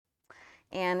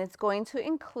and it's going to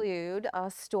include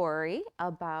a story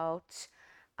about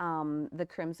the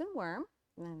crimson worm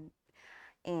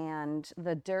and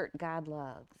the dirt God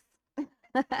loves.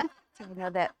 So I know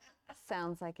that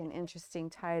sounds like an interesting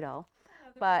title,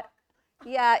 but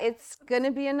yeah, it's going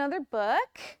to be another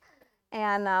book.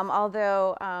 And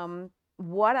although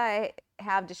what I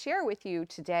have to share with you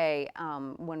today,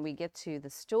 when we get to the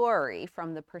story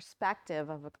from the perspective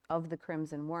of the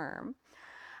crimson worm,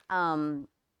 um,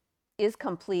 is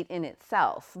complete in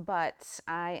itself, but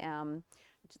I am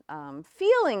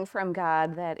feeling from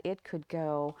God that it could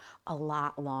go a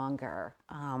lot longer,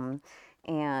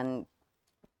 and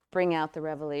bring out the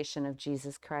revelation of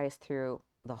Jesus Christ through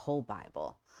the whole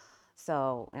Bible.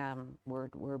 So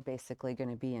we're basically going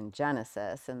to be in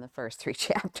Genesis in the first three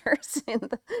chapters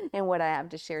in what I have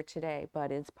to share today,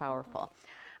 but it's powerful.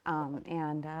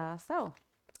 So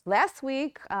last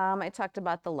week I talked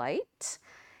about the light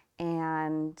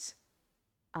and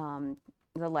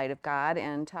the light of God,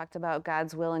 and talked about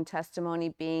God's will and testimony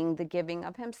being the giving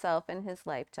of himself and his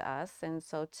life to us. And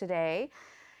so today,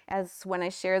 as when I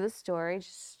share the story,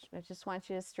 I just want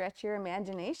you to stretch your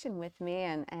imagination with me,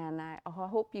 and I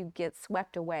hope you get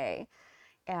swept away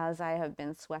as I have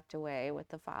been swept away with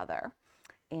the Father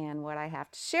and what I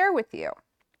have to share with you.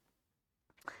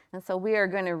 And so we are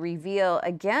going to reveal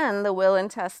again the will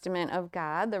and testament of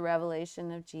God, the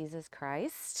revelation of Jesus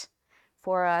Christ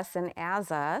for us and as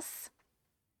us,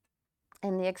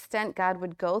 and the extent God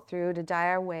would go through to die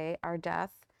our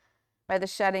death by the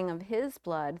shedding of his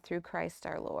blood through Christ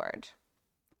our Lord,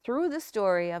 through the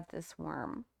story of this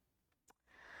worm.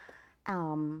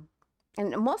 And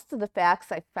most of the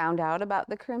facts I found out about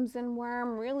the crimson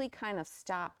worm really kind of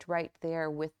stopped right there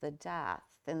with the death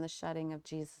and the shedding of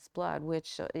Jesus' blood,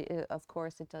 which of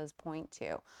course it does point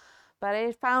to. But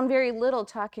I found very little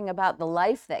talking about the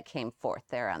life that came forth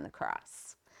there on the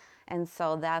cross. And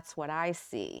so that's what I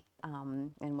see,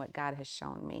 and what God has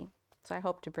shown me. So I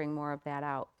hope to bring more of that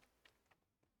out.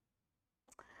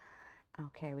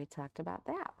 Okay, we talked about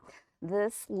that.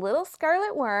 This little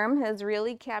scarlet worm has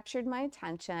really captured my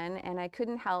attention, and I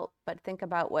couldn't help but think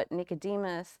about what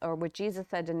Nicodemus, or what Jesus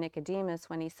said to Nicodemus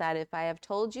when he said, "If I have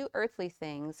told you earthly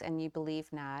things and you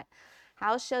believe not,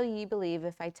 how shall ye believe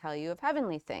if I tell you of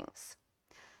heavenly things?"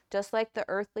 Just like the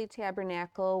earthly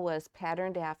tabernacle was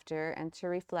patterned after and to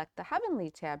reflect the heavenly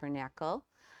tabernacle,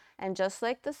 and just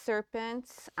like the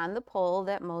serpent on the pole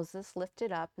that Moses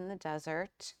lifted up in the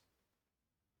desert,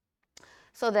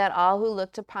 so that all who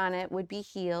looked upon it would be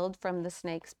healed from the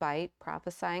snake's bite,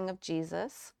 prophesying of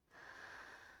Jesus.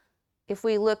 If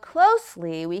we look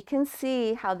closely, we can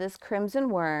see how this crimson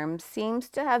worm seems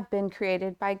to have been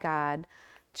created by God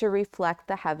to reflect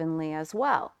the heavenly as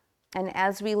well. And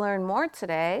as we learn more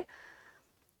today,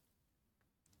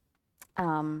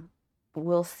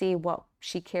 we'll see what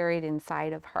she carried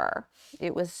inside of her.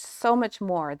 It was so much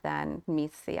more than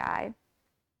meets the eye.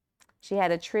 She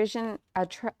had a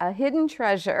hidden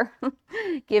treasure,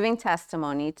 giving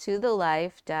testimony to the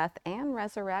life, death, and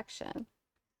resurrection.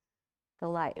 The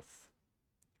life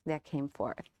that came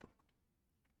forth.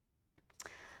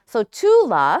 So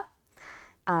Tula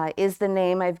is the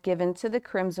name I've given to the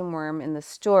crimson worm in the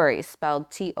story,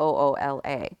 spelled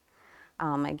Toola.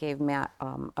 I gave Matt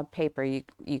a paper.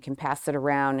 You can pass it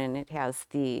around, and it has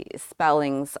the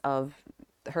spellings of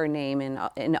her name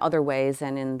in other ways,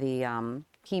 and in the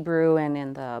Hebrew and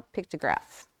in the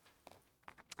pictograph.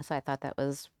 So I thought that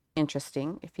was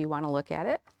interesting if you want to look at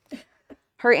it.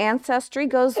 Her ancestry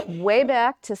goes way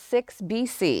back to 6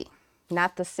 BC.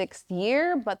 Not the 6th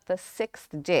year, but the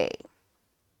 6th day.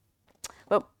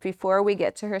 But before we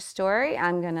get to her story,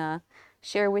 I'm going to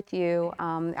share with you,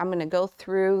 I'm going to go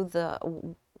through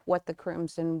what the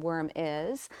crimson worm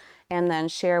is, and then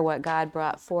share what God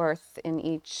brought forth in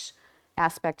each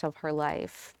aspect of her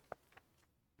life.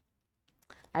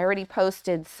 I already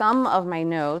posted some of my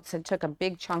notes. I took a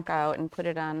big chunk out and put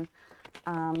it on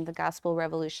the Gospel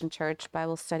Revolution Church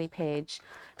Bible study page,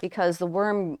 because the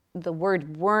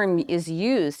word worm is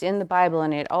used in the Bible,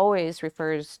 and it always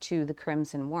refers to the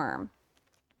crimson worm.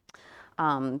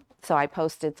 So I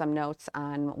posted some notes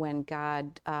on when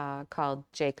God called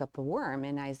Jacob a worm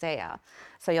in Isaiah.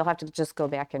 So you'll have to just go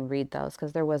back and read those,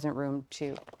 because there wasn't room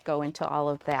to go into all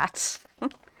of that.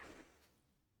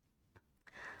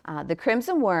 The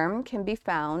crimson worm can be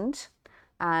found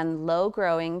on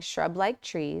low-growing shrub-like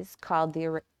trees called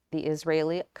the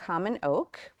Israeli common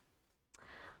oak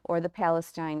or the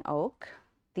Palestine oak.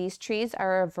 These trees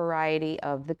are a variety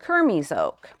of the Kermes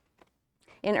oak.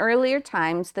 In earlier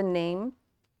times, the name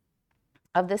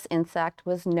of this insect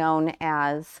was known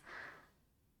as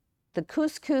the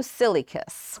Cuscus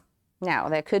silicus. Now,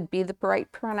 that could be the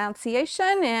right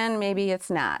pronunciation, and maybe it's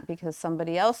not, because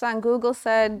somebody else on Google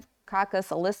said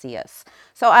Caucus alicius.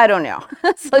 So I don't know.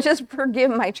 So just forgive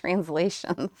my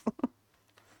translations.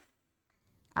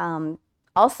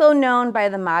 Also known by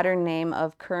the modern name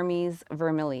of Kermes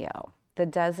vermilio. The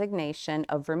designation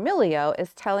of vermilio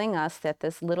is telling us that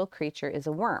this little creature is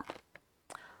a worm.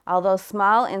 Although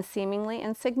small and seemingly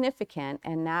insignificant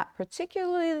and not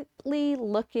particularly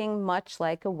looking much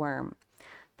like a worm,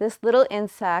 this little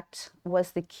insect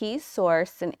was the key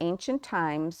source in ancient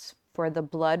times for the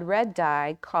blood red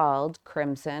dye called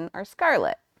crimson or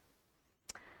scarlet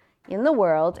in the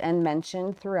world and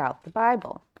mentioned throughout the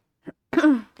Bible.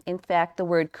 In fact, the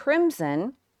word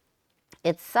crimson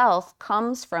itself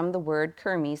comes from the word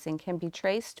kermes and can be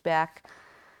traced back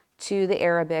to the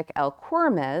Arabic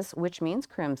al-Qurmaz, which means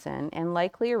crimson, and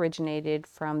likely originated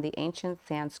from the ancient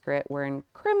Sanskrit word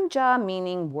krimja,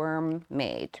 meaning worm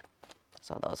made.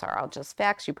 So those are all just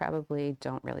facts you probably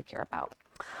don't really care about.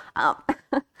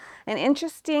 An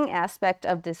interesting aspect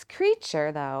of this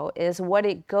creature, though, is what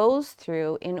it goes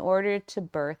through in order to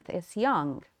birth its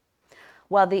young.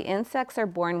 While the insects are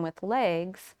born with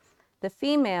legs, the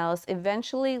females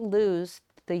eventually lose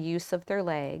the use of their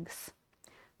legs,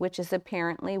 which is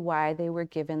apparently why they were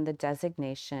given the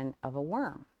designation of a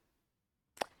worm.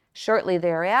 Shortly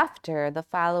thereafter, the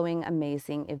following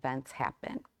amazing events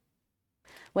happen.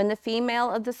 When the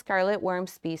female of the scarlet worm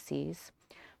species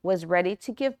was ready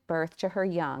to give birth to her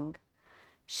young,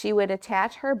 she would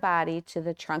attach her body to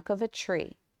the trunk of a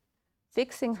tree,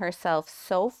 fixing herself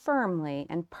so firmly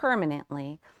and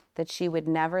permanently that she would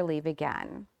never leave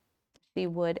again. She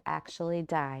would actually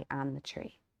die on the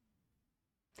tree.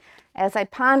 As I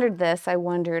pondered this, I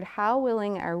wondered, how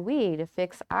willing are we to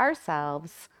fix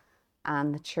ourselves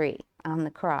on the tree, on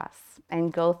the cross,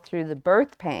 and go through the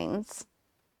birth pains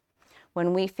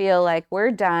when we feel like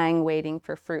we're dying, waiting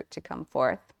for fruit to come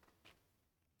forth?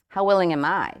 How willing am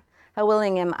I? How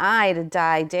willing am I to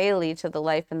die daily to the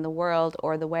life in the world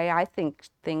or the way I think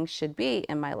things should be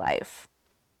in my life?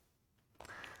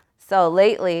 So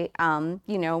lately,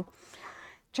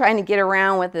 trying to get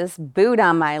around with this boot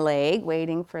on my leg,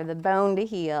 waiting for the bone to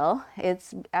heal.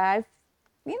 I've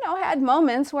had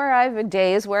moments where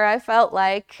days where I felt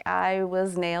like I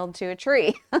was nailed to a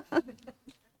tree.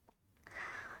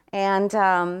 And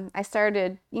I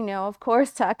started, of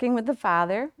course, talking with the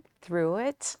Father through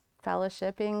it,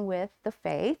 fellowshipping with the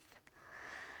faith,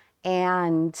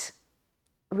 and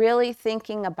really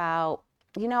thinking about,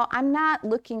 I'm not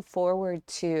looking forward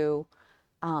to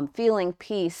feeling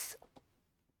peace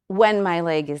when my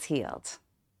leg is healed.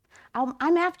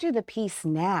 I'm after the peace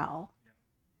now.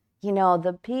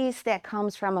 The peace that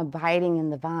comes from abiding in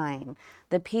the vine,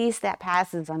 the peace that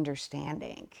passes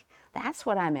understanding. That's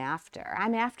what I'm after.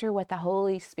 I'm after what the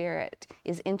Holy Spirit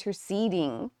is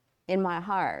interceding in my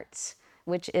heart,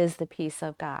 which is the peace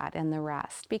of God and the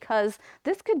rest. Because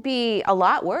this could be a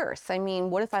lot worse. I mean,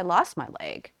 what if I lost my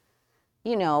leg?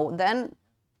 Then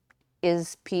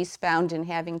is peace found in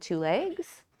having two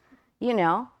legs?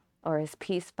 Or is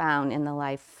peace found in the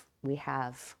life we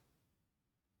have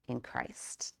in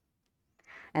Christ?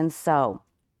 And so,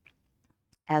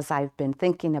 as I've been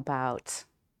thinking about,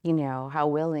 how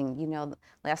willing,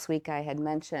 last week I had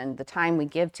mentioned the time we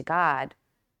give to God,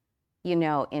 in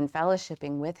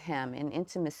fellowshipping with Him, in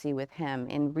intimacy with Him,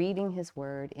 in reading His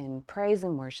Word, in praise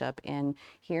and worship, in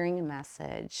hearing a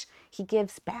message. He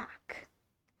gives back.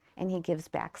 And He gives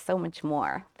back so much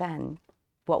more than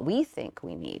what we think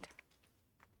we need.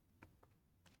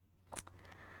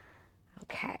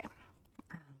 Okay.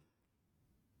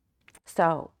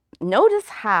 So notice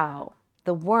how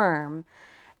the worm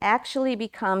actually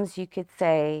becomes, you could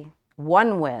say,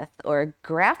 one with or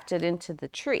grafted into the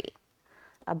tree,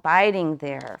 abiding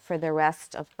there for the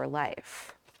rest of her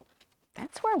life.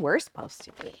 That's where we're supposed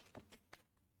to be.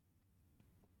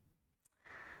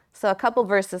 So a couple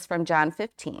verses from John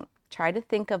 15. Try to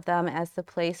think of them as the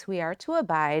place we are to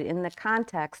abide in the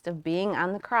context of being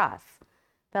on the cross,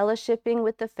 fellowshipping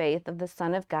with the faith of the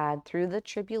Son of God through the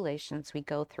tribulations we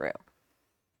go through.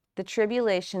 The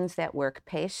tribulations that work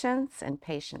patience, and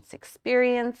patience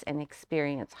experience, and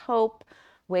experience hope,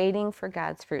 waiting for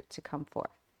God's fruit to come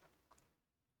forth.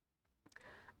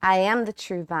 I am the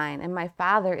true vine, and my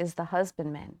Father is the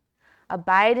husbandman.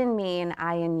 Abide in me, and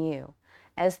I in you.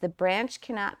 As the branch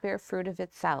cannot bear fruit of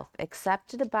itself,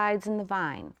 except it abides in the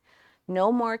vine,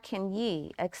 no more can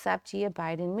ye, except ye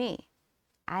abide in me.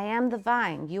 I am the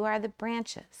vine, you are the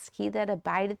branches. He that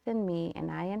abideth in me,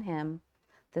 and I in him,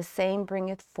 the same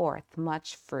bringeth forth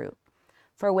much fruit.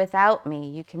 For without me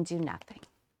you can do nothing.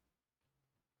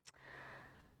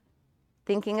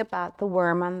 Thinking about the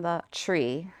worm on the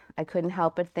tree, I couldn't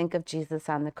help but think of Jesus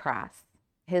on the cross,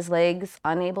 his legs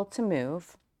unable to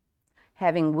move,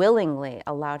 having willingly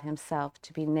allowed himself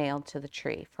to be nailed to the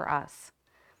tree for us.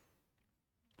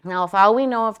 Now, if all we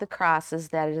know of the cross is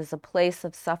that it is a place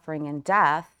of suffering and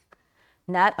death,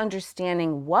 not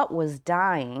understanding what was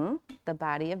dying, the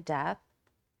body of death,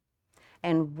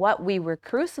 and what we were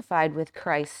crucified with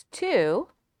Christ to,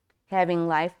 having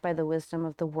life by the wisdom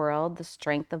of the world, the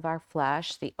strength of our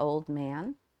flesh, the old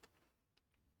man,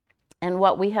 and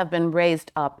what we have been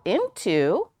raised up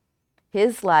into,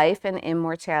 his life and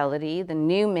immortality, the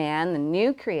new man, the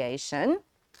new creation,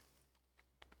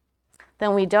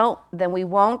 then we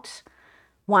won't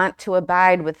want to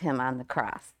abide with him on the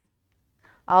cross.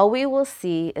 All we will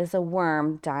see is a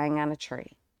worm dying on a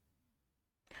tree.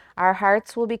 Our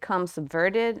hearts will become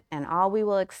subverted, and all we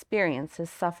will experience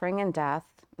is suffering and death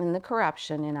and the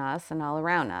corruption in us and all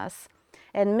around us,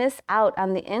 and miss out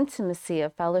on the intimacy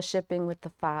of fellowshipping with the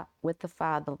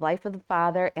Father, the life of the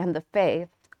Father, and the faith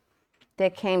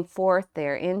that came forth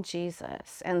there in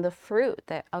Jesus, and the fruit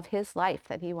of his life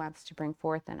that he wants to bring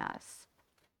forth in us.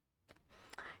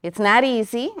 It's not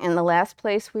easy, and the last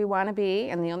place we want to be,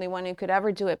 and the only one who could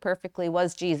ever do it perfectly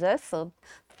was Jesus, so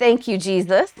thank you,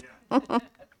 Jesus. Yeah.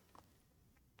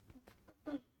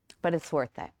 But it's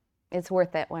worth it. It's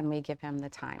worth it when we give him the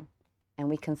time and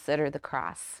we consider the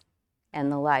cross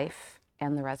and the life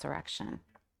and the resurrection.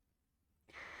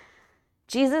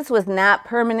 Jesus was not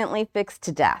permanently fixed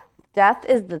to death. Death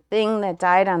is the thing that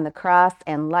died on the cross,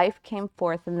 and life came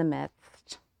forth in the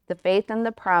midst. The faith and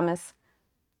the promise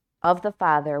of the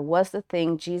Father was the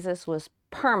thing Jesus was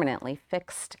permanently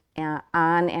fixed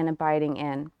on and abiding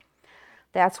in.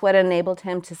 That's what enabled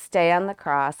him to stay on the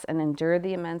cross and endure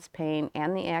the immense pain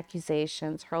and the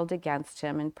accusations hurled against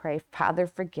him and pray, Father,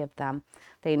 forgive them.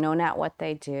 They know not what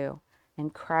they do.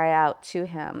 And cry out to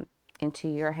him, into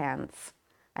your hands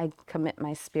I commit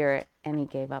my spirit. And he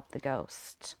gave up the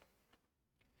ghost.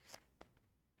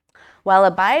 While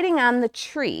abiding on the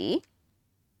tree,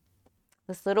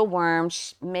 this little worm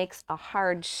makes a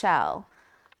hard shell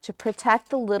to protect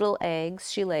the little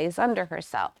eggs she lays under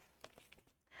herself.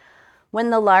 When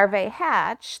the larvae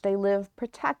hatch, they live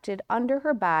protected under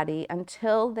her body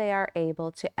until they are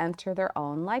able to enter their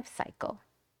own life cycle.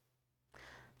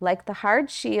 Like the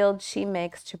hard shield she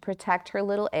makes to protect her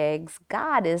little eggs,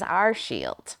 God is our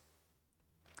shield.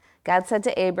 God said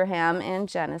to Abraham in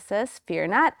Genesis, "Fear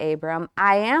not, Abram,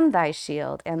 I am thy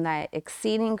shield and thy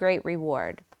exceeding great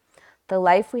reward." The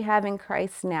life we have in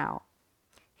Christ now,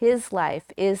 his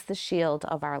life is the shield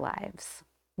of our lives.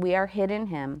 We are hid in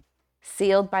him,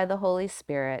 sealed by the Holy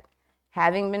Spirit,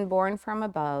 having been born from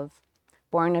above,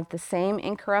 born of the same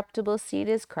incorruptible seed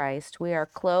as Christ. We are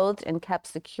clothed and kept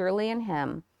securely in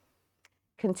him,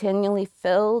 continually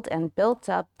filled and built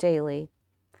up daily,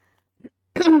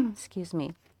 excuse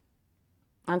me,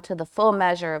 unto the full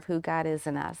measure of who God is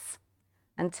in us,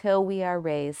 until we are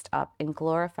raised up in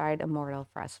glorified immortal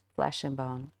flesh and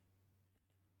bone.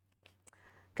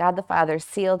 God the Father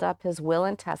sealed up his will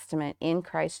and testament in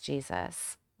Christ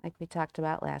Jesus, like we talked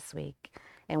about last week,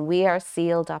 and we are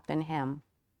sealed up in him.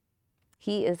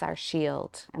 He is our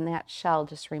shield, and that shell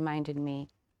just reminded me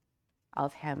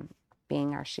of him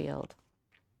being our shield.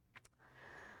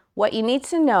 What you need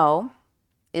to know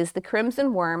is the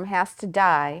crimson worm has to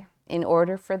die in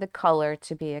order for the color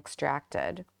to be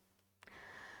extracted.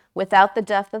 Without the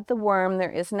death of the worm,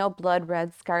 there is no blood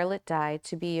red scarlet dye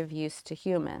to be of use to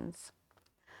humans.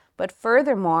 But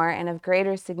furthermore, and of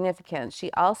greater significance,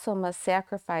 she also must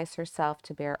sacrifice herself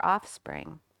to bear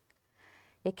offspring.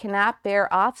 It cannot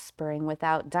bear offspring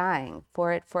without dying,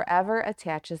 for it forever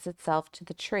attaches itself to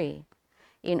the tree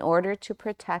in order to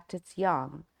protect its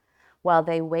young while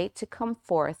they wait to come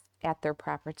forth at their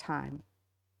proper time.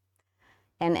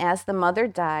 And as the mother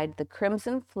died, the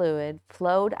crimson fluid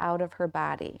flowed out of her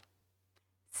body,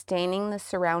 staining the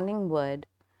surrounding wood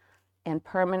and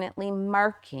permanently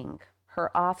marking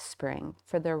her offspring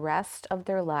for the rest of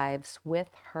their lives with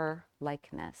her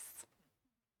likeness.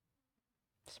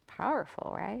 It's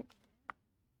powerful, right?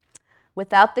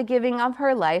 Without the giving of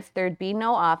her life, there'd be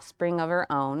no offspring of her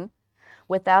own.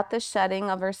 Without the shedding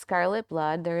of her scarlet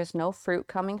blood, there is no fruit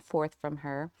coming forth from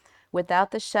her.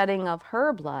 Without the shedding of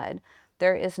her blood,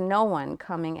 there is no one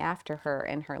coming after her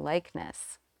in her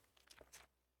likeness.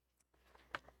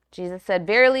 Jesus said,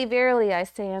 "Verily, verily, I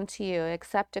say unto you,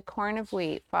 except a corn of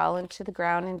wheat fall into the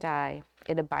ground and die,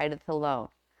 it abideth alone.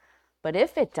 But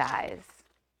if it dies,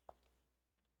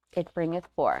 it bringeth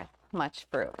forth much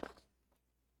fruit."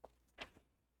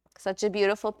 Such a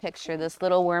beautiful picture this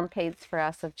little worm paints for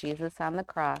us of Jesus on the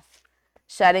cross,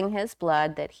 shedding his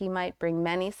blood that he might bring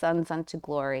many sons unto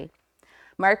glory,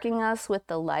 marking us with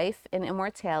the life and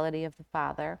immortality of the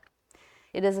Father.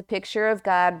 It is a picture of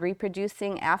God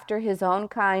reproducing after his own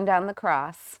kind on the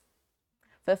cross,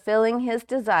 fulfilling his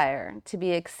desire to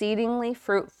be exceedingly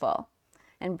fruitful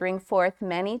and bring forth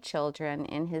many children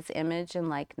in his image and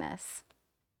likeness.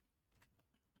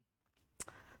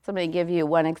 So I'm going to give you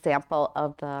one example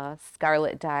of the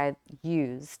scarlet dye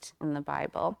used in the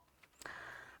Bible.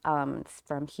 It's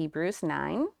from Hebrews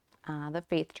 9, the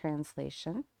Faith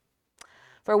Translation.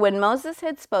 For when Moses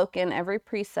had spoken every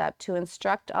precept to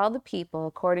instruct all the people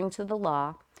according to the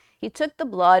law, he took the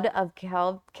blood of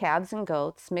calves and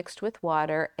goats mixed with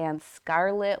water and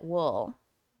scarlet wool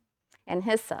and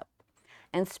hyssop,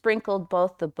 and sprinkled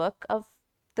both the book of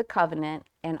the covenant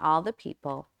and all the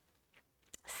people,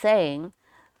 saying,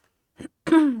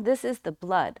 This is the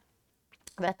blood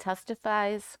that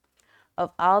testifies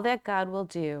of all that God will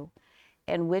do,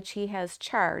 and which he has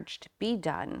charged be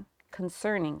done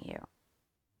concerning you.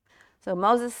 So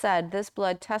Moses said, this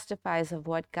blood testifies of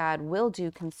what God will do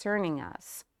concerning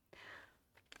us.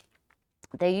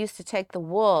 They used to take the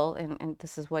wool, and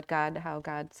this is how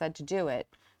God said to do it,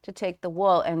 to take the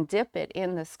wool and dip it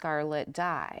in the scarlet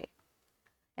dye.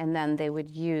 And then they would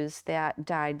use that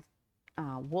dyed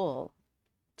wool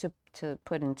to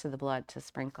put into the blood to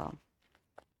sprinkle.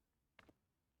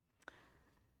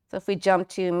 So if we jump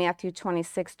to Matthew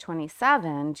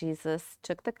 26:27, Jesus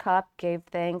took the cup, gave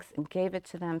thanks, and gave it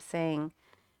to them, saying,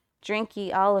 Drink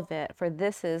ye all of it, for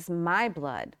this is my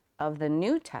blood of the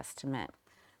New Testament,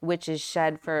 which is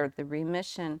shed for the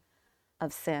remission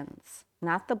of sins.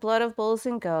 Not the blood of bulls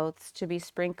and goats, to be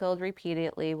sprinkled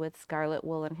repeatedly with scarlet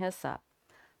wool and hyssop,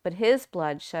 but his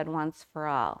blood shed once for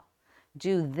all.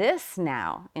 Do this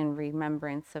now in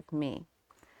remembrance of me.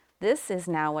 This is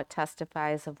now what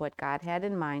testifies of what God had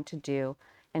in mind to do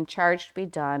and charged to be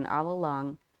done all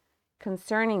along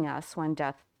concerning us when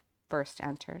death first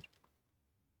entered.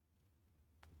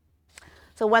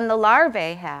 So when the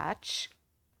larvae hatch,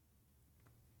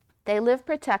 they live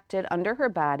protected under her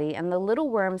body, and the little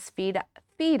worms feed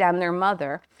on their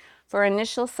mother for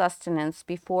initial sustenance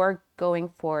before going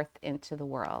forth into the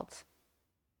world.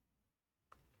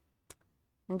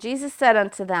 And Jesus said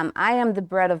unto them, I am the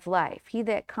bread of life. He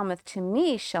that cometh to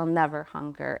me shall never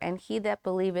hunger, and he that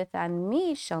believeth on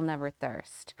me shall never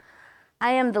thirst.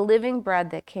 I am the living bread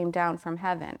that came down from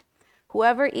heaven.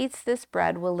 Whoever eats this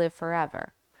bread will live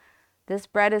forever. This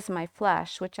bread is my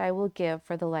flesh, which I will give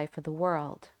for the life of the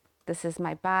world. This is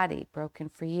my body, broken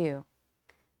for you.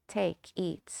 Take,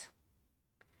 eat.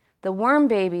 The worm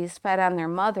babies fed on their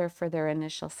mother for their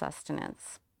initial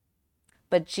sustenance.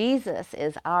 But Jesus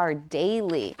is our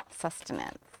daily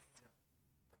sustenance.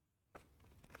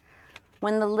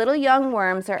 When the little young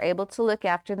worms are able to look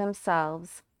after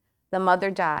themselves, the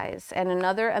mother dies, and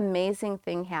another amazing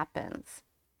thing happens.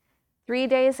 3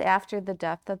 days after the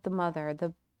death of the mother,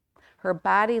 her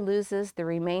body loses the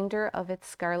remainder of its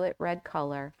scarlet red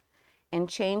color and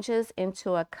changes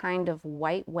into a kind of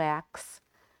white wax,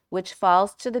 which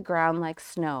falls to the ground like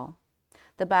snow.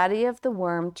 The body of the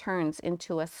worm turns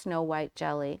into a snow-white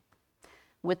jelly,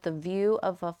 with the view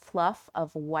of a fluff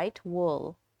of white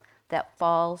wool that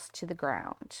falls to the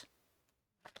ground.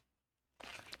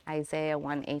 Isaiah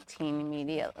 1:18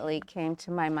 immediately came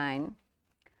to my mind.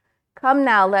 Come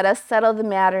now, let us settle the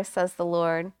matter, says the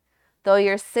Lord. Though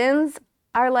your sins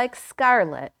are like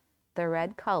scarlet, the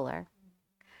red color,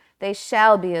 they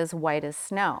shall be as white as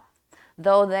snow.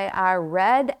 Though they are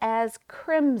red as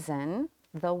crimson,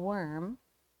 the worm,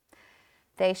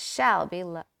 they shall be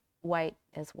white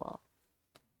as wool.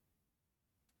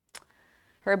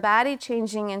 Her body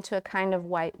changing into a kind of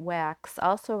white wax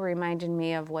also reminded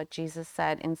me of what Jesus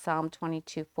said in Psalm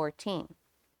 22:14.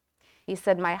 He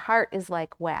said, my heart is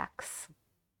like wax.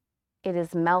 It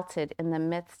is melted in the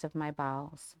midst of my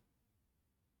bowels.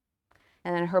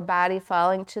 And then her body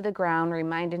falling to the ground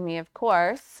reminded me, of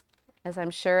course, as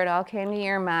I'm sure it all came to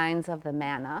your minds, of the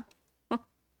manna.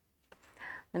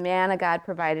 The manna God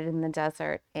provided in the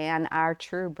desert, and our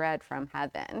true bread from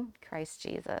heaven, Christ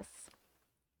Jesus.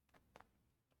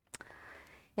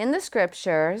 In the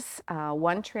scriptures,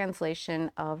 one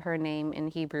translation of her name in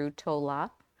Hebrew,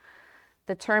 Tola,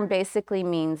 the term basically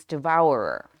means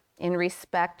devourer, in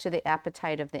respect to the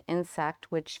appetite of the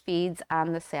insect which feeds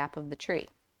on the sap of the tree.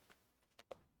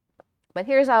 But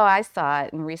here's how I saw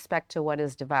it in respect to what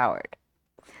is devoured.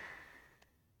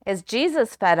 As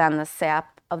Jesus fed on the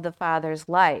sap of the Father's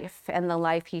life and the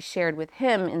life he shared with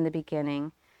him in the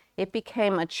beginning, it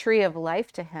became a tree of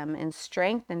life to him and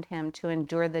strengthened him to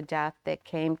endure the death that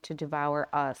came to devour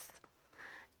us.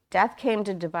 Death came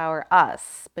to devour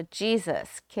us, but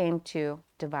Jesus came to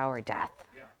devour death.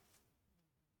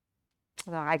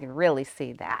 So I can really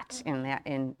see that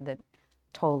in the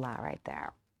Tola right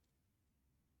there.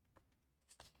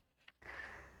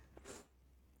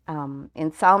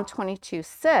 In Psalm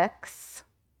 22:6,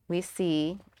 we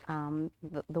see the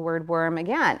word worm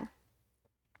again.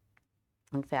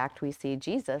 In fact, we see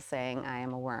Jesus saying, I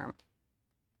am a worm.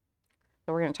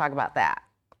 So we're going to talk about that.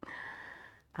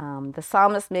 The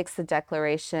psalmist makes the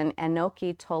declaration,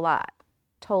 Enoki Tolat.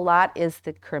 Tolat is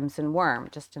the crimson worm,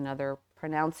 just another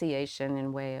pronunciation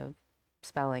and way of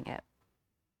spelling it.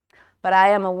 But I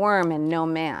am a worm and no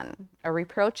man, a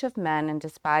reproach of men and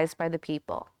despised by the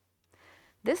people.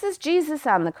 This is Jesus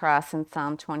on the cross in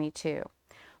Psalm 22.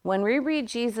 When we read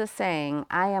Jesus saying,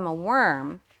 I am a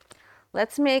worm,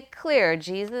 let's make clear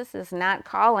Jesus is not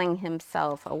calling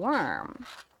himself a worm.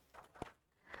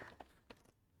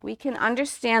 We can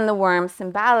understand the worm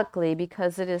symbolically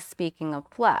because it is speaking of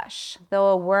flesh. Though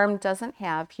a worm doesn't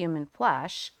have human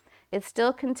flesh, it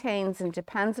still contains and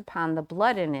depends upon the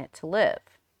blood in it to live.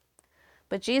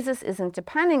 But Jesus isn't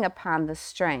depending upon the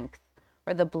strength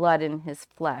or the blood in his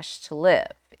flesh to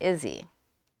live, is he?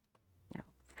 No.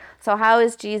 So how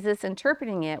is Jesus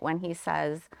interpreting it when he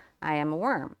says, I am a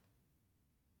worm?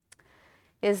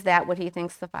 Is that what he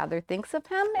thinks the Father thinks of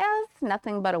him as?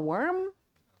 Nothing but a worm?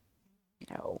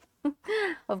 No,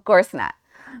 of course not.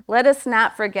 Let us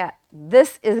not forget,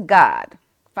 this is God,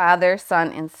 Father,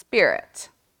 Son, and Spirit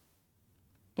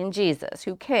in Jesus,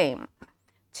 who came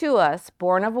to us,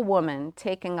 born of a woman,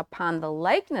 taking upon the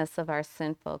likeness of our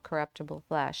sinful, corruptible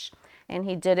flesh. And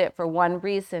he did it for one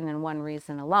reason and one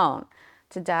reason alone,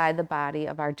 to die the body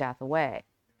of our death away.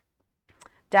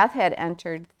 Death had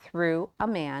entered through a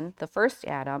man, the first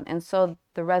Adam, and so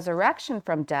the resurrection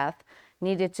from death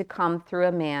needed to come through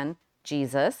a man,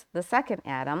 Jesus, the second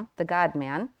Adam, the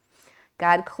God-man.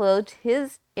 God clothed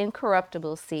his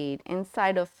incorruptible seed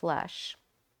inside of flesh,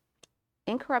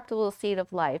 incorruptible seed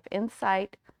of life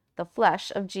inside the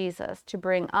flesh of Jesus to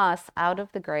bring us out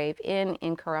of the grave in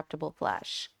incorruptible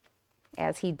flesh,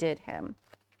 as he did him.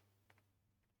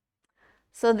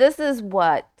 So this is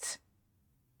what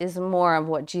is more of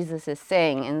what Jesus is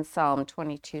saying in Psalm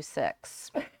 22:6.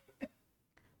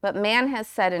 But man has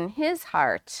said in his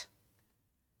heart,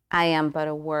 I am but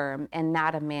a worm and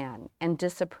not a man, and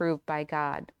disapproved by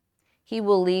God. He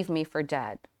will leave me for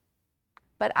dead.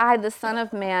 But I, the Son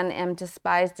of Man, am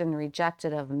despised and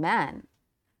rejected of men,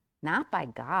 not by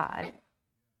God,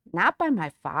 not by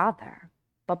my Father,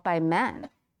 but by men.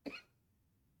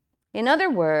 In other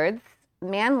words,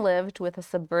 man lived with a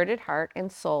subverted heart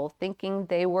and soul, thinking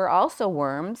they were also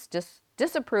worms,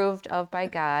 disapproved of by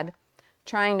God,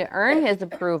 trying to earn his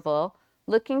approval,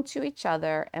 looking to each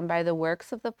other, and by the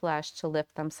works of the flesh to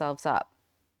lift themselves up.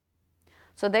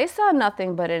 So they saw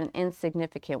nothing but an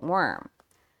insignificant worm,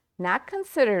 not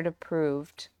considered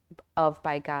approved of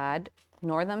by God,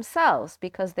 nor themselves,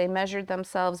 because they measured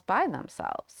themselves by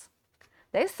themselves.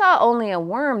 They saw only a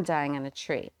worm dying on a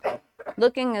tree,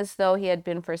 looking as though he had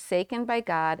been forsaken by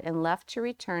God and left to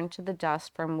return to the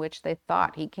dust from which they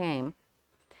thought he came.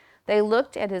 They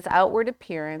looked at his outward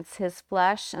appearance, his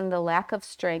flesh, and the lack of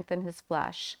strength in his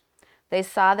flesh. They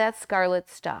saw that scarlet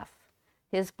stuff,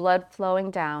 his blood flowing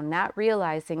down, not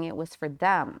realizing it was for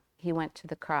them he went to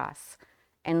the cross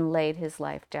and laid his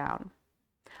life down.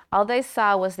 All they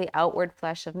saw was the outward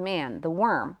flesh of man, the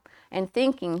worm, and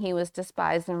thinking he was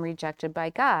despised and rejected by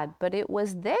God, but it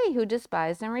was they who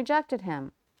despised and rejected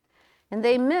him. And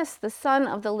they missed the Son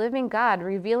of the living God,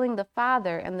 revealing the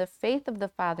Father and the faith of the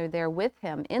Father there with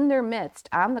him in their midst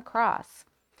on the cross,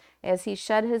 as he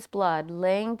shed his blood,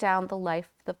 laying down the life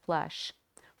of the flesh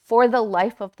for the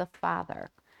life of the Father,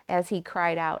 as he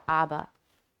cried out, Abba.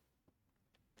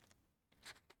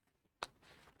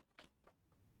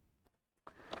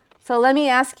 So let me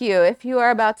ask you, if you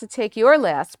are about to take your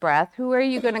last breath, who are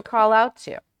you going to call out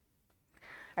to?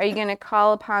 Are you going to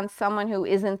call upon someone who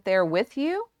isn't there with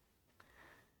you?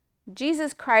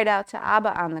 Jesus cried out to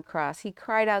Abba on the cross. He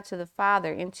cried out to the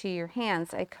Father, into your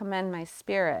hands I commend my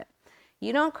spirit.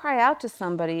 You don't cry out to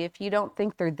somebody if you don't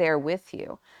think they're there with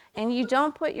you. And you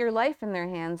don't put your life in their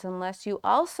hands unless you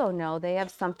also know they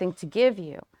have something to give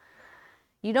you.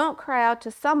 You don't cry out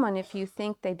to someone if you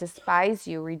think they despise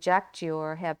you, reject you,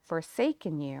 or have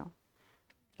forsaken you.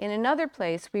 In another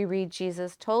place, we read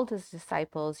Jesus told his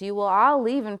disciples, you will all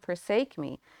leave and forsake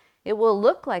me. It will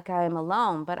look like I am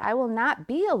alone, but I will not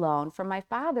be alone, for my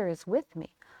Father is with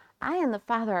me. I and the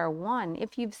Father are one.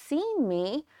 If you've seen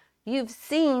me, you've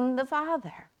seen the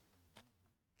Father.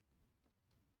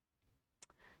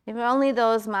 If only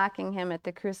those mocking him at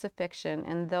the crucifixion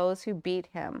and those who beat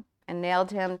him and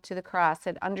nailed him to the cross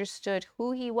had understood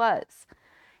who he was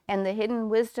and the hidden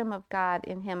wisdom of God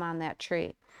in him on that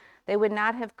tree, they would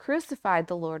not have crucified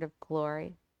the Lord of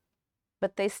glory.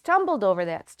 But they stumbled over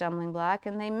that stumbling block,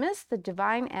 and they missed the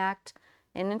divine act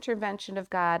and intervention of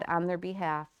God on their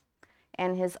behalf,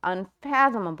 and his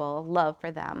unfathomable love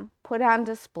for them put on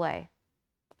display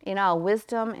in all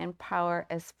wisdom and power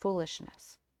as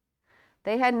foolishness.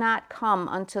 They had not come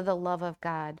unto the love of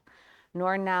God,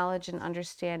 nor knowledge and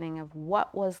understanding of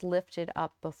what was lifted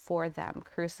up before them,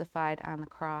 crucified on the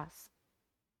cross.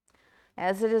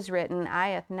 As it is written, eye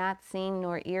hath not seen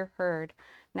nor ear heard,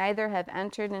 neither have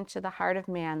entered into the heart of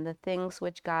man the things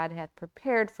which God hath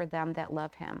prepared for them that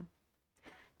love him.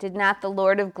 Did not the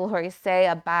Lord of glory say,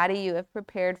 a body you have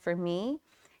prepared for me?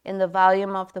 In the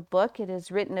volume of the book it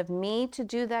is written of me to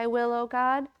do thy will, O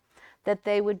God, that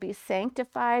they would be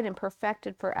sanctified and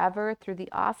perfected forever through the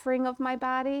offering of my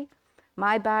body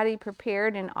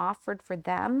prepared and offered for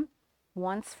them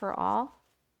once for all.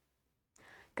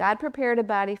 God prepared a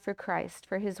body for Christ,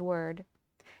 for his word,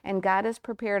 and God has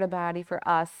prepared a body for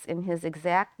us in his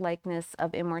exact likeness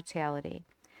of immortality.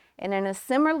 And in a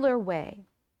similar way,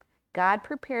 God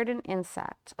prepared an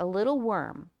insect, a little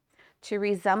worm, to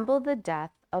resemble the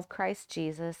death of Christ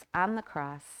Jesus on the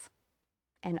cross,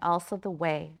 and also the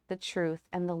way, the truth,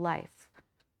 and the life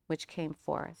which came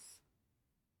forth.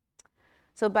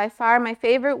 So by far my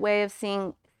favorite way of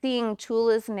seeing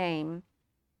Tula's name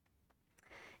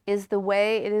is the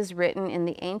way it is written in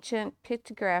the ancient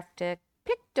pictographic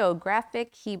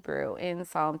Hebrew in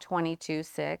Psalm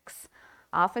 22:6,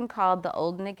 often called the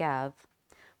Old Negev,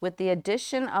 with the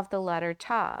addition of the letter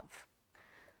Tav.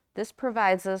 This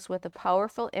provides us with a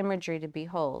powerful imagery to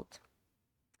behold.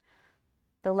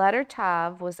 The letter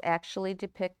Tav was actually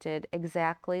depicted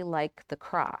exactly like the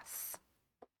cross.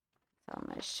 So I'm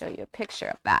going to show you a picture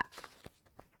of that.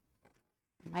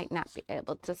 You might not be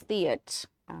able to see it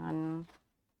on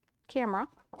camera,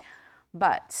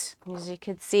 but as you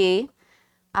can see,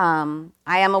 I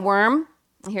am a worm.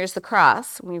 Here's the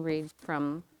cross. We read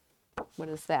from, what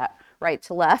is that, right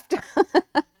to left.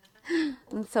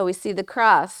 And so we see the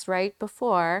cross right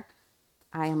before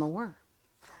I am a worm.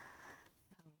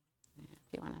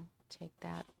 If you want to take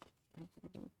that,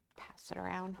 pass it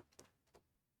around.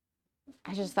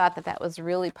 I just thought that that was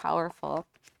really powerful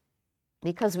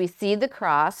because we see the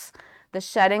cross, the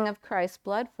shedding of Christ's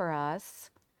blood for us.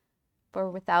 For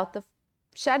without the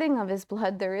shedding of his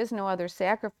blood, there is no other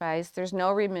sacrifice. There's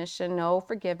no remission, no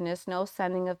forgiveness, no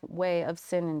sending away of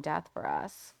sin and death for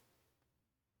us.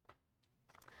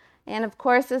 And of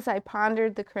course, as I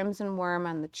pondered the crimson worm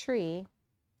on the tree,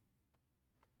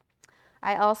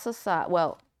 I also saw,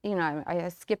 well, you know, I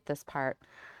skipped this part.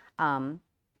 The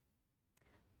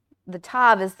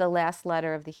Tav is the last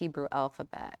letter of the Hebrew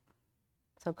alphabet.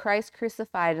 So Christ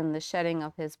crucified and the shedding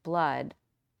of his blood,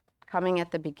 coming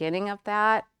at the beginning of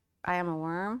that, I am a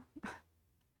worm,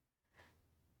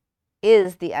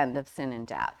 is the end of sin and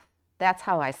death. That's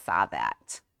how I saw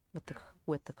that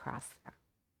with the cross there.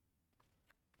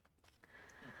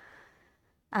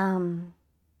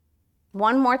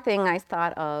 One more thing I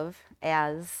thought of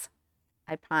as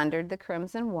I pondered the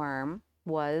crimson worm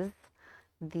was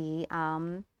the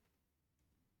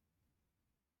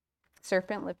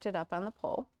serpent lifted up on the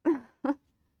pole.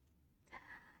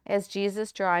 As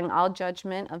Jesus drawing all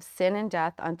judgment of sin and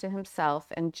death unto himself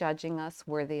and judging us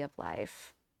worthy of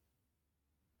life.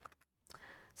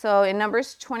 So in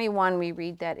Numbers 21, we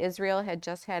read that Israel had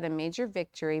just had a major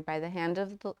victory by the hand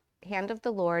of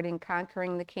the Lord in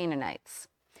conquering the Canaanites.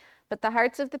 But the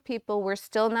hearts of the people were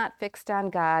still not fixed on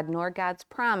God, nor God's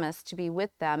promise to be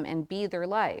with them and be their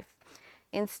life.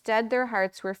 Instead, their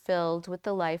hearts were filled with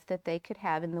the life that they could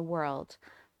have in the world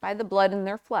by the blood in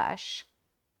their flesh,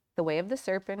 the way of the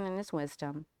serpent and his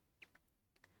wisdom.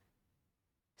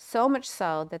 So much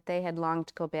so that they had longed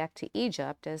to go back to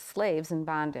Egypt as slaves in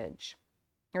bondage.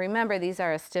 And remember, these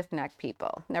are a stiff-necked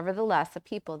people, nevertheless a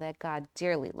people that God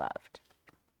dearly loved.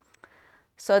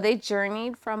 So they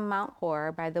journeyed from Mount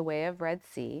Hor by the way of Red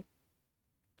Sea,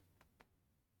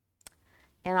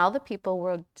 and all the people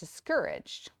were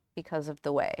discouraged because of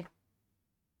the way,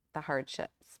 the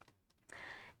hardships.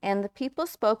 And the people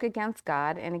spoke against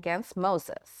God and against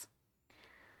Moses.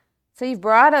 So you've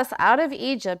brought us out of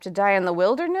Egypt to die in the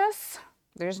wilderness?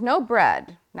 There's no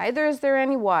bread, neither is there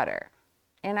any water.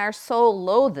 And our soul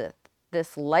loatheth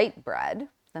this light bread,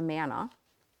 the manna.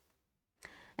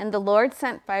 And the Lord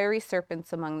sent fiery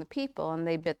serpents among the people, and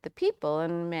they bit the people,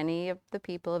 and many of the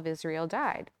people of Israel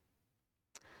died.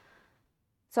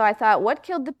 So I thought, what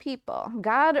killed the people,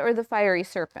 God or the fiery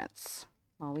serpents?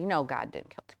 Well, we know God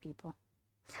didn't kill the people.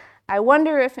 I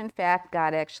wonder if, in fact,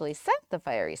 God actually sent the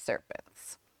fiery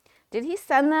serpents. Did he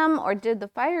send them, or did the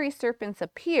fiery serpents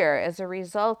appear as a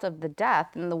result of the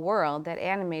death in the world that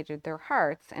animated their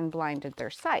hearts and blinded their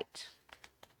sight?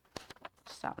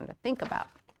 Something to think about.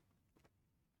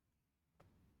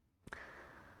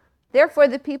 Therefore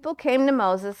the people came to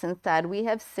Moses and said, "We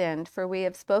have sinned, for we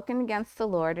have spoken against the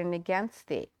Lord and against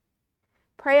thee.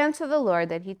 Pray unto the Lord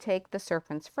that he take the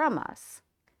serpents from us."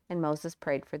 And Moses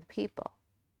prayed for the people.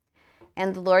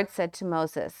 And the Lord said to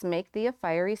Moses, "Make thee a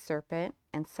fiery serpent,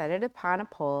 and set it upon a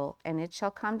pole, and it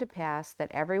shall come to pass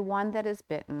that every one that is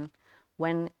bitten,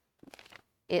 when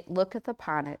it looketh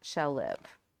upon it, shall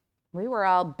live." We were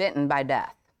all bitten by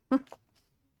death.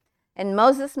 And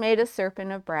Moses made a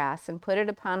serpent of brass and put it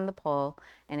upon the pole,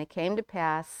 and it came to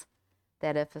pass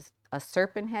that if a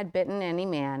serpent had bitten any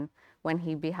man, when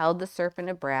he beheld the serpent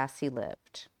of brass, he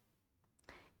lived.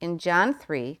 In John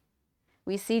 3,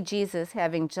 we see Jesus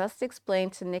having just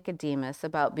explained to Nicodemus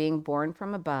about being born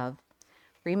from above,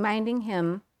 reminding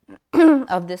him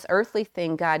of this earthly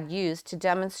thing God used to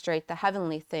demonstrate the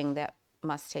heavenly thing that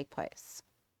must take place.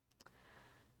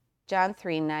 John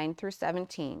 3, 9 through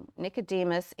 17.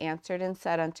 Nicodemus answered and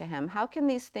said unto him, "How can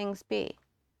these things be?"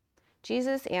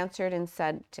 Jesus answered and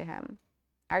said to him,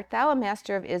 "Art thou a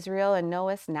master of Israel, and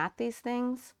knowest not these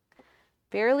things?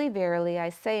 Verily, verily, I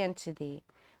say unto thee,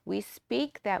 we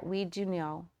speak that we do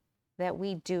know,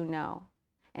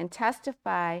 and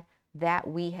testify that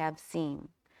we have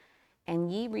seen,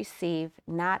 and ye receive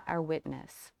not our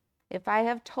witness. If I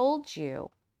have told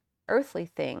you earthly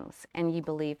things, and ye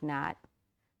believe not,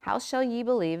 how shall ye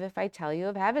believe if I tell you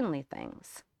of heavenly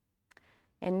things?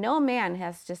 And no man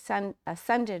has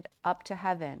ascended up to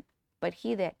heaven, but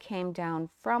he that came down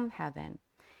from heaven,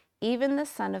 even the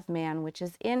Son of Man which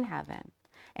is in heaven.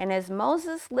 And as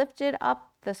Moses lifted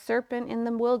up the serpent in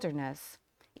the wilderness,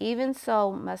 even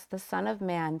so must the Son of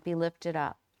Man be lifted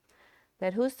up,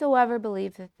 that whosoever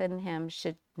believeth in him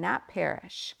should not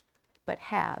perish, but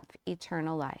have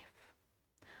eternal life.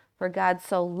 For God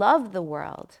so loved the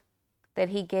world that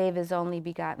he gave his only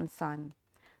begotten Son,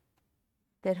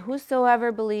 that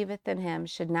whosoever believeth in him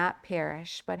should not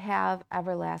perish, but have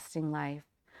everlasting life.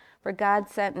 For God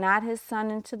sent not his Son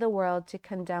into the world to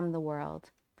condemn the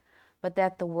world, but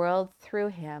that the world through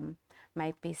him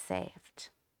might be saved.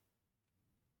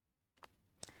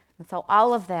 And so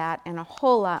all of that and a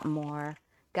whole lot more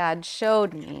God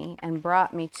showed me and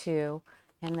brought me to,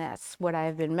 and that's what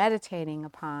I've been meditating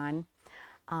upon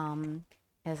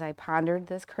as I pondered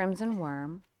this crimson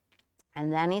worm.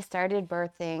 And then he started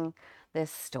birthing this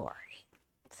story.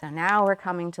 So now we're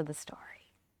coming to the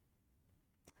story.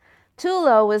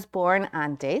 Tula was born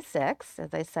on day 6,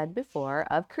 as I said before,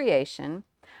 of creation,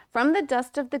 from the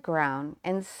dust of the ground,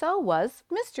 and so was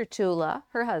Mr. Tula,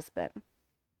 her husband.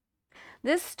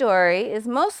 This story is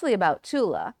mostly about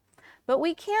Tula, but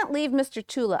we can't leave Mr.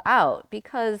 Tula out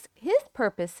because his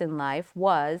purpose in life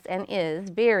was and is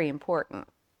very important.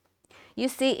 You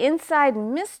see, inside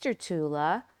Mr.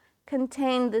 Tula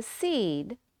contained the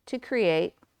seed to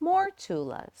create more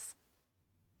Tulas.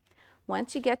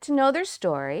 Once you get to know their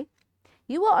story,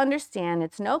 you will understand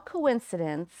it's no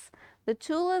coincidence the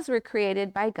Tulas were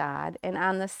created by God, and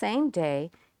on the same day,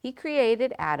 he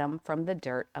created Adam from the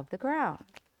dirt of the ground.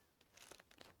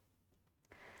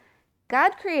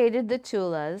 God created the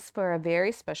Tulas for a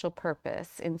very special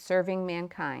purpose in serving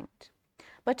mankind.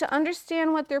 But to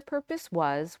understand what their purpose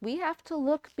was, we have to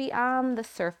look beyond the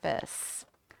surface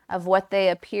of what they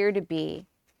appear to be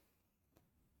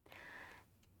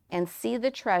and see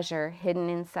the treasure hidden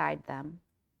inside them.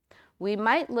 We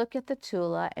might look at the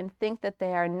Tula and think that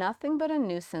they are nothing but a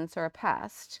nuisance or a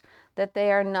pest, that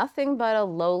they are nothing but a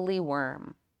lowly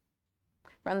worm.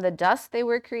 From the dust they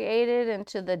were created, and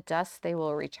to the dust they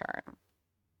will return.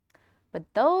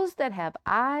 But those that have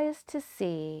eyes to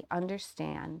see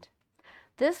understand.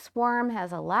 This worm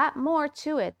has a lot more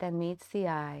to it than meets the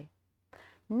eye.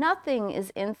 Nothing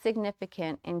is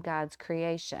insignificant in God's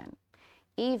creation,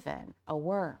 even a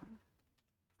worm.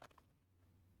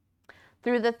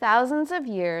 Through the thousands of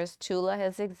years Tula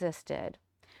has existed,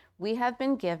 we have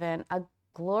been given a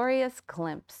glorious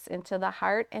glimpse into the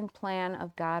heart and plan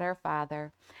of God our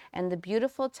Father and the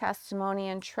beautiful testimony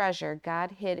and treasure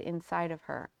God hid inside of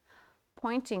her,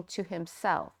 pointing to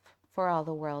himself for all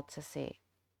the world to see.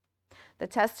 The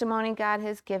testimony God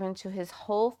has given to his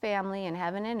whole family in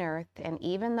heaven and earth, and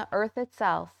even the earth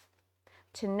itself,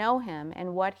 to know him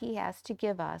and what he has to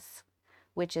give us,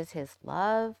 which is his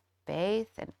love, faith,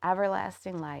 and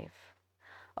everlasting life.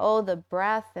 Oh, the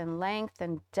breadth and length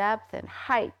and depth and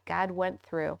height God went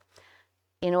through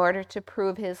in order to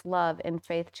prove his love and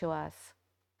faith to us,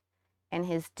 and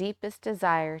his deepest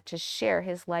desire to share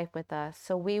his life with us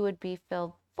so we would be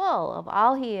full of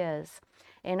all he is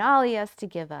and all he has to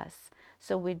give us,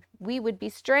 so we would be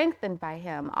strengthened by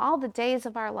him all the days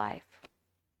of our life.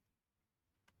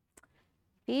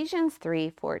 Ephesians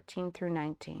 3:14 through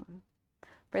 19.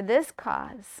 For this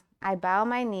cause I bow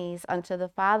my knees unto the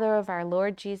Father of our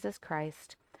Lord Jesus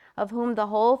Christ, of whom the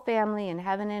whole family in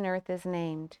heaven and earth is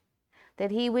named,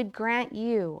 that he would grant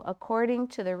you, according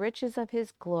to the riches of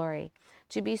his glory,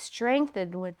 to be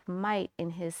strengthened with might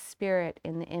in his spirit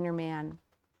in the inner man,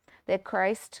 that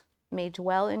Christ may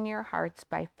dwell in your hearts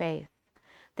by faith,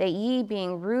 that ye,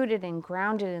 being rooted and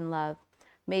grounded in love,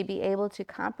 may be able to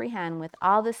comprehend with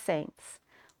all the saints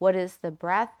what is the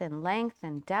breadth and length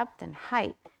and depth and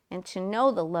height, and to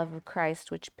know the love of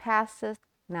Christ which passeth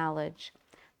knowledge,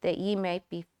 that ye may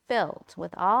be filled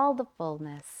with all the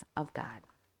fullness of God.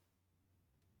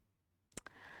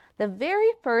 The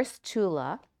very first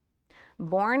Tula,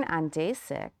 born on day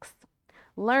 6,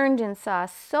 learned and saw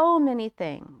so many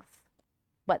things,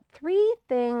 but 3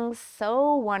 things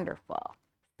so wonderful,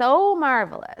 so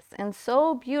marvelous, and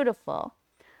so beautiful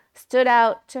stood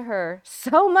out to her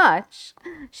so much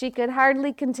she could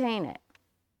hardly contain it.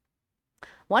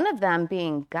 One of them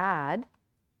being God,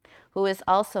 who is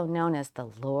also known as the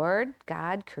Lord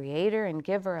God, creator and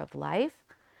giver of life,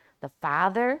 the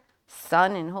Father,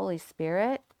 Son, and Holy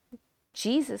Spirit,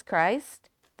 Jesus Christ,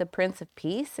 the Prince of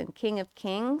Peace and King of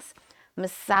Kings,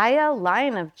 Messiah,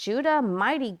 Lion of Judah,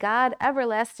 mighty God,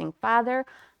 everlasting Father,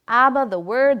 Abba, the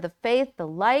Word, the faith, the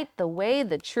light, the way,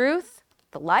 the truth,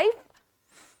 the life,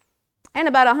 and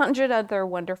about 100 other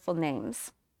wonderful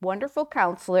names. Wonderful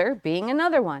Counselor being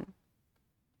another one.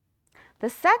 The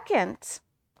second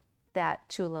that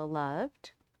Tula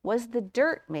loved was the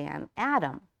dirt man,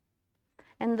 Adam.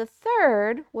 And the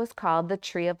third was called the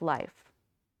Tree of Life.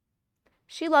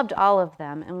 She loved all of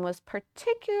them and was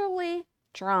particularly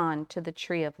drawn to the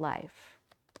Tree of Life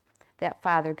that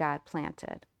Father God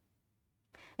planted.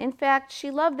 In fact,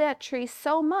 she loved that tree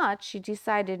so much she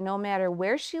decided no matter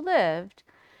where she lived,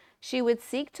 she would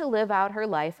seek to live out her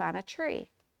life on a tree.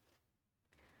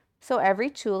 So every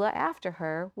Tula after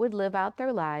her would live out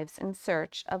their lives in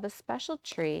search of a special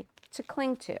tree to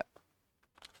cling to.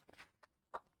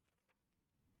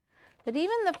 But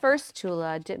even the first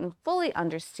Tula didn't fully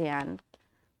understand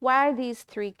why these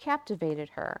 3 captivated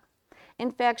her.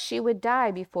 In fact, she would die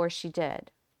before she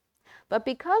did. But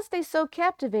because they so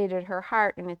captivated her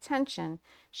heart and attention,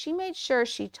 she made sure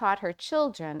she taught her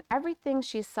children everything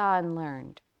she saw and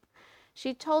learned.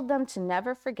 She told them to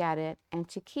never forget it and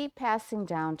to keep passing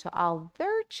down to all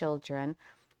their children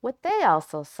what they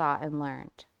also saw and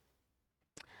learned.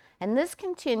 And this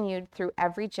continued through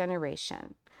every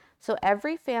generation. So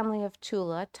every family of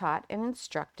Tula taught and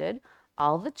instructed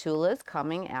all the Tulas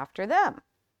coming after them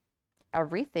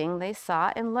everything they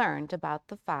saw and learned about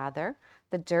the Father,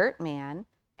 the dirt man,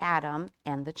 Adam,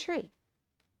 and the tree.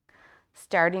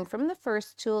 Starting from the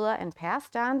first Tula and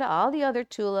passed on to all the other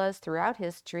Tulas throughout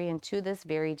history and to this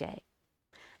very day.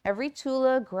 Every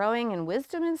Tula growing in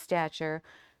wisdom and stature,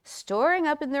 storing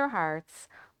up in their hearts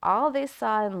all they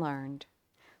saw and learned.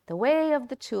 The way of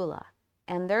the Tula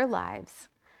and their lives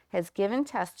has given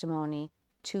testimony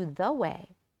to the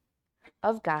way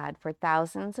of God for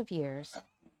thousands of years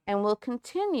and will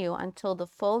continue until the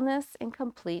fullness and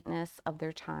completeness of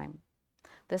their time.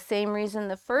 The same reason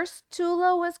the first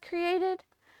Tula was created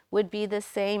would be the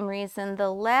same reason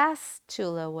the last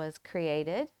Tula was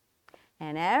created,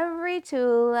 and every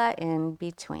Tula in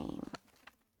between.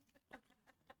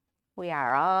 We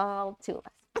are all Tulas.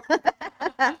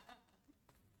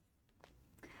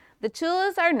 The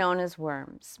Tulas are known as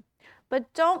worms,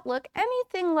 but don't look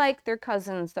anything like their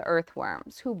cousins, the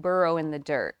earthworms, who burrow in the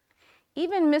dirt.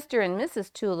 Even Mr. and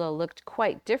Mrs. Tula looked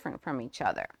quite different from each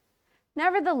other.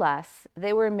 Nevertheless,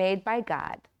 they were made by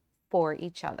God for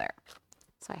each other.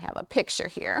 So I have a picture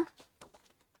here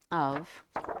of,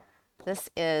 this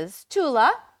is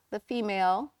Tula, the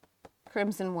female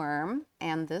crimson worm,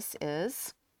 and this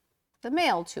is the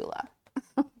male Tula,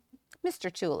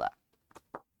 Mr. Tula.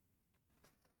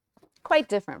 Quite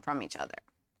different from each other.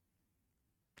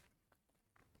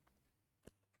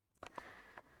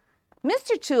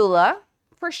 Mr. Tula,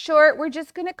 for short, we're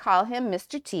just going to call him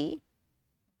Mr. T,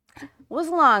 was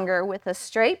longer with a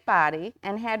straight body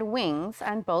and had wings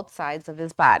on both sides of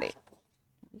his body.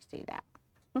 You see that?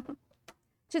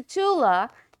 To Tula,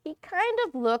 he kind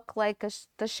of looked like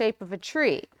the shape of a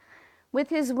tree, with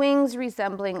his wings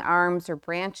resembling arms or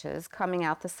branches coming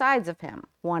out the sides of him,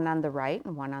 one on the right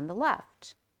and one on the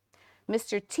left.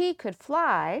 Mr. T could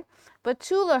fly, but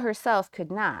Tula herself could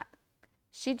not.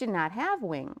 She did not have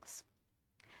wings.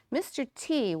 Mr.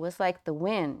 T was like the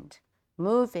wind,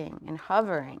 moving and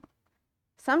hovering.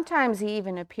 Sometimes he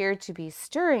even appeared to be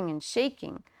stirring and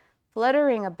shaking,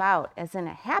 fluttering about as in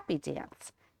a happy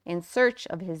dance, in search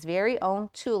of his very own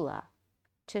Tula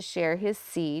to share his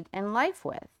seed and life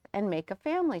with and make a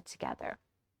family together.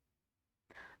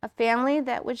 A family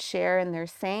that would share in their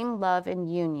same love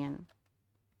and union.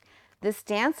 This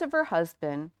dance of her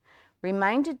husband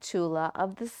reminded Tula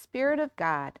of the Spirit of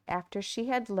God after she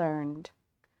had learned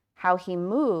how he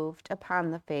moved upon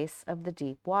the face of the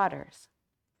deep waters,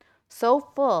 so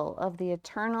full of the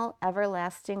eternal,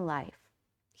 everlasting life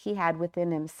he had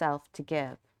within himself to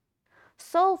give,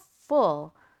 so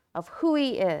full of who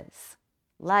he is: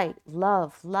 light,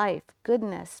 love, life,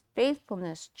 goodness,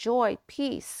 faithfulness, joy,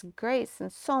 peace, grace,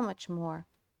 and so much more.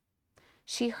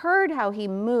 She heard how he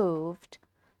moved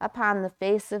upon the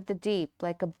face of the deep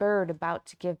like a bird about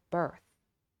to give birth.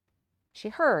 She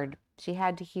heard, she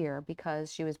had to hear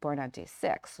because she was born on day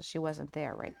 6, so she wasn't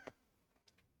there, right?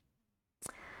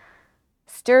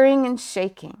 Stirring and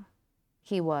shaking,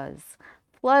 he was,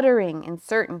 fluttering in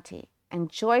certainty and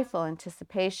joyful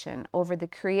anticipation over the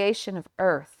creation of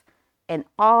earth and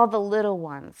all the little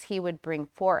ones he would bring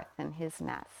forth in his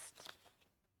nest.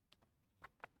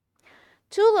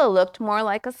 Tula looked more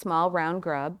like a small round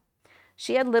grub.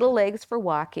 She had little legs for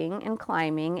walking and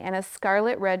climbing and a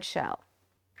scarlet red shell.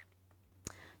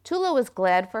 Tula was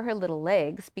glad for her little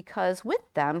legs because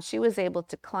with them she was able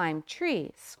to climb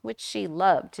trees, which she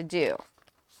loved to do.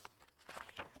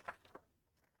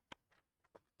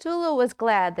 Tula was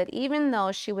glad that even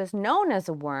though she was known as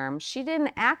a worm, she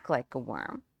didn't act like a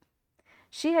worm.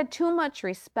 She had too much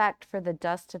respect for the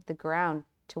dust of the ground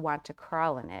to want to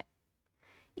crawl in it.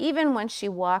 Even when she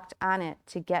walked on it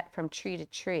to get from tree to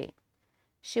tree,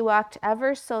 she walked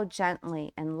ever so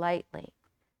gently and lightly,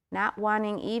 not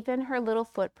wanting even her little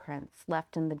footprints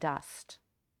left in the dust.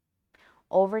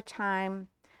 Over time,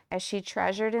 as she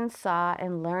treasured and saw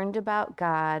and learned about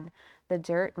God, the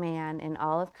dirt man, and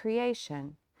all of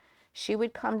creation, she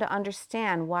would come to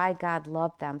understand why God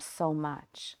loved them so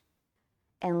much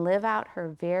and live out her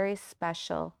very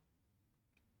special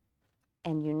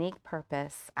and unique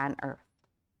purpose on earth.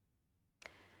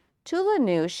 Tula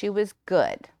knew she was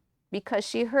good because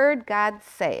she heard God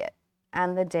say it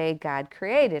on the day God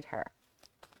created her.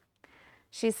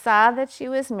 She saw that she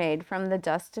was made from the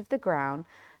dust of the ground,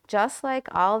 just like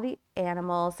all the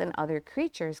animals and other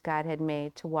creatures God had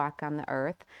made to walk on the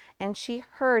earth, and she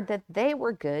heard that they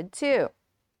were good too.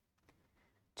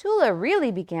 Tula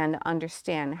really began to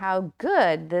understand how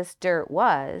good this dirt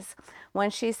was when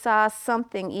she saw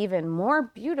something even more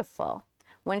beautiful,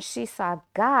 when she saw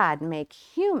God make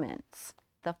humans,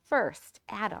 the first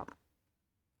Adam.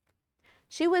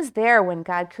 She was there when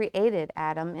God created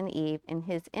Adam and Eve in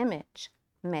his image,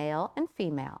 male and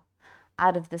female,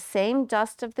 out of the same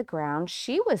dust of the ground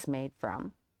she was made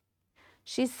from.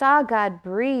 She saw God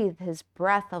breathe his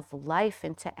breath of life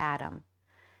into Adam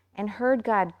and heard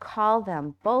God call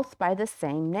them both by the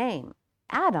same name,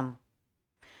 Adam.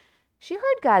 She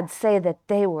heard God say that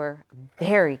they were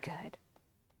very good.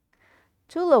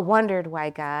 Tula wondered why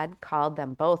God called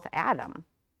them both Adam.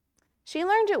 She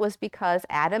learned it was because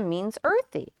Adam means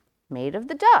earthy, made of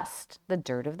the dust, the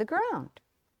dirt of the ground.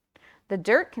 The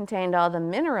dirt contained all the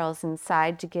minerals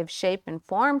inside to give shape and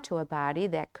form to a body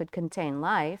that could contain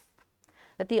life.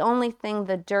 But the only thing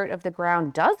the dirt of the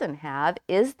ground doesn't have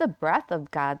is the breath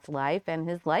of God's life and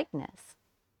his likeness.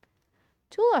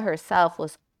 Tula herself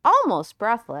was almost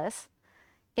breathless.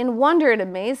 In wonder and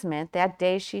amazement, that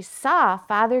day she saw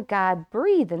Father God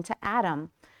breathe into Adam,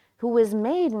 who was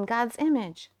made in God's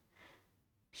image.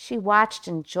 She watched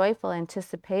in joyful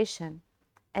anticipation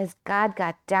as God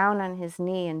got down on his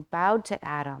knee and bowed to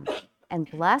Adam and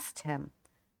blessed him,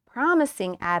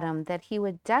 promising Adam that he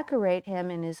would decorate him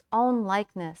in his own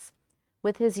likeness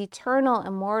with his eternal,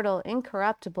 immortal,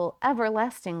 incorruptible,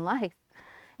 everlasting life,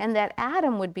 and that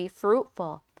Adam would be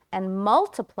fruitful and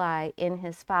multiply in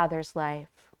his father's life.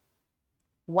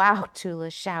 Wow, Tula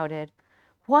shouted.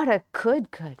 What a good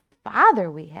father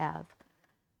we have.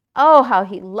 Oh, how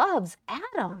he loves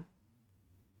Adam.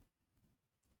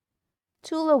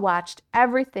 Tula watched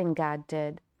everything God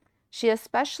did. She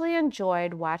especially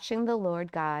enjoyed watching the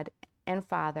Lord God and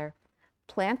Father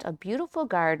plant a beautiful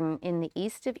garden in the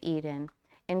east of Eden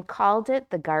and called it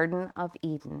the Garden of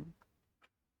Eden.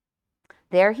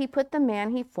 There he put the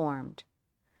man he formed.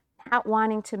 Not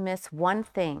wanting to miss one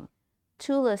thing,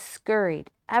 Tula scurried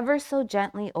ever so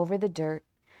gently over the dirt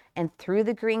and through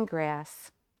the green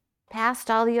grass,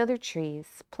 past all the other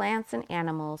trees, plants, and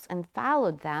animals, and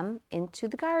followed them into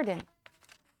the garden.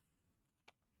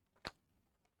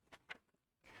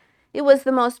 It was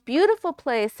the most beautiful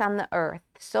place on the earth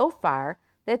so far,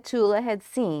 that Tula had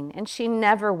seen, and she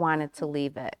never wanted to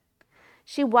leave it.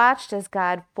 She watched as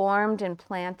God formed and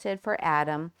planted for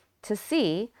Adam to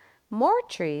see more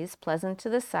trees pleasant to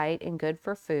the sight and good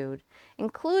for food,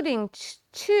 including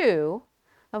two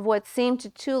of what seemed to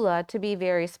Tula to be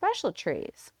very special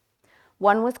trees.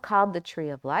 One was called the tree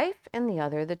of life, and the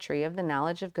other the tree of the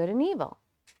knowledge of good and evil.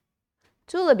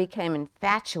 Tula became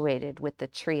infatuated with the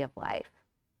tree of life.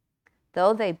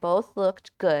 Though they both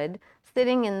looked good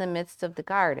sitting in the midst of the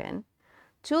garden,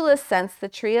 Tula sensed the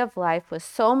tree of life was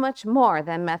so much more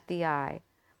than met the eye.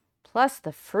 Plus,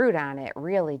 the fruit on it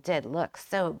really did look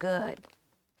so good.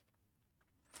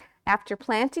 After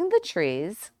planting the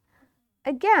trees,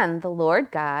 again the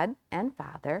Lord God and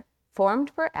Father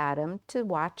formed for Adam to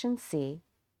watch and see,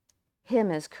 him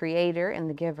as creator and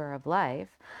the giver of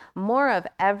life, more of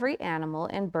every animal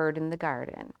and bird in the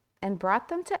garden, and brought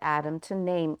them to Adam to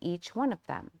name each one of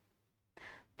them.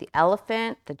 The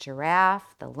elephant, the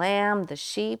giraffe, the lamb, the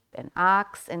sheep, and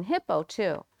ox, and hippo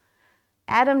too.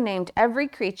 Adam named every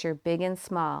creature big and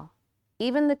small,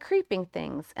 even the creeping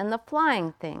things and the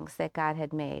flying things that God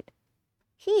had made.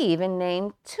 He even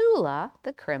named Tula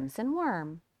the crimson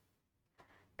worm.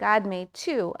 God made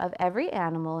two of every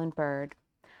animal and bird,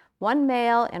 one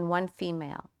male and one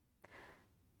female.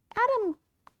 Adam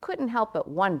couldn't help but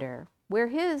wonder where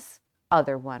his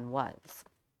other one was,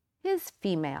 his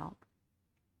female.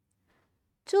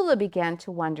 Tula began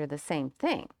to wonder the same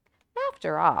thing.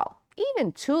 After all,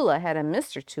 even Tula had a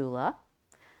Mr. Tula.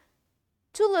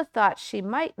 Tula thought she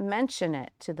might mention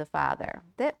it to the father,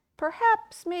 that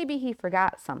perhaps maybe he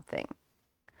forgot something.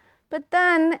 But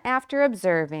then, after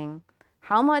observing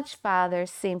how much father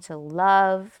seemed to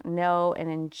love, know, and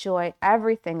enjoy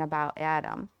everything about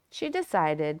Adam, she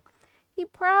decided he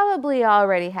probably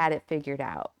already had it figured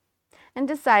out, and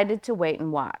decided to wait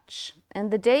and watch.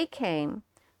 And the day came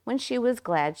when she was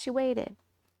glad she waited.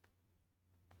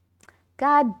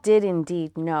 God did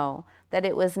indeed know that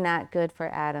it was not good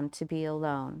for Adam to be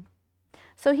alone.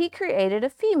 So he created a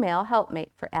female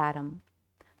helpmate for Adam,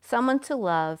 someone to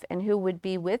love and who would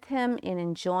be with him in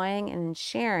enjoying and in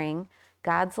sharing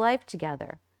God's life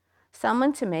together,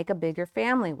 someone to make a bigger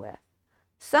family with,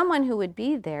 someone who would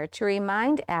be there to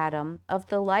remind Adam of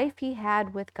the life he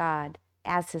had with God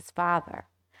as his father,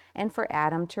 and for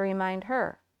Adam to remind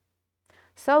her.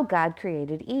 So God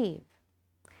created Eve.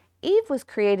 Eve was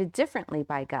created differently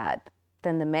by God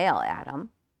than the male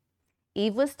Adam.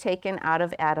 Eve was taken out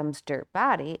of Adam's dirt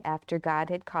body after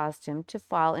God had caused him to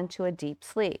fall into a deep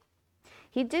sleep.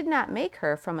 He did not make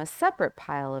her from a separate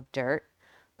pile of dirt,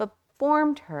 but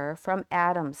formed her from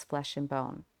Adam's flesh and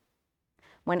bone.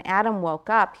 When Adam woke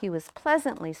up, he was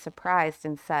pleasantly surprised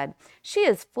and said, "She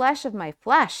is flesh of my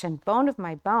flesh and bone of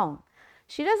my bone.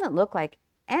 She doesn't look like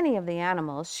any of the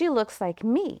animals. She looks like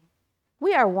me.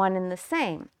 We are one and the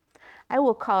same. I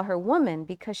will call her woman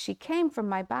because she came from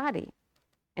my body."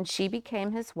 And she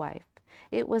became his wife.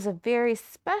 It was a very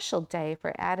special day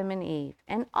for Adam and Eve,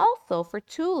 and also for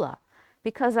Tula,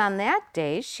 because on that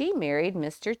day she married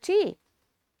Mr. T.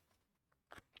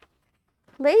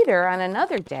 Later, on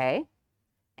another day,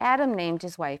 Adam named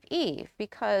his wife Eve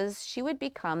because she would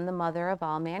become the mother of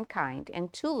all mankind,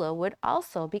 and Tula would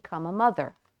also become a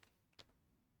mother.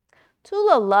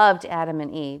 Tula loved Adam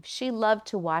and Eve. She loved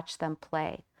to watch them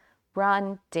play,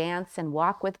 run, dance, and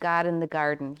walk with God in the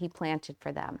garden he planted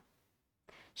for them.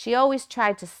 She always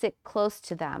tried to sit close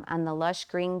to them on the lush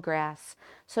green grass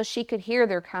so she could hear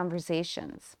their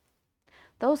conversations.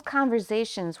 Those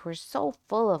conversations were so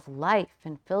full of life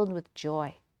and filled with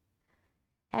joy.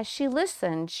 As she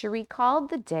listened, she recalled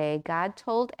the day God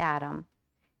told Adam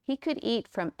he could eat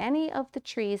from any of the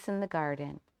trees in the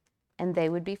garden, and they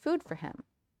would be food for him.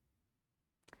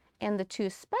 And the two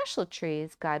special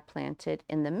trees God planted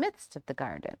in the midst of the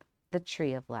garden, the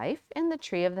tree of life and the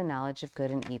tree of the knowledge of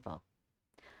good and evil.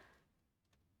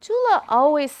 Tula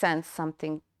always sensed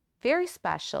something very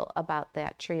special about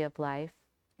that tree of life,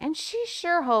 and she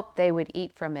sure hoped they would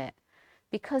eat from it,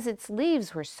 because its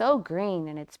leaves were so green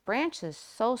and its branches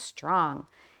so strong.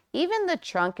 Even the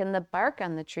trunk and the bark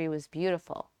on the tree was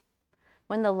beautiful.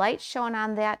 When the light shone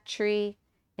on that tree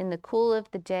in the cool of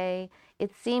the day,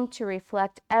 it seemed to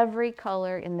reflect every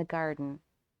color in the garden.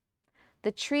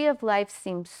 The tree of life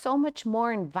seemed so much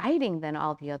more inviting than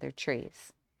all the other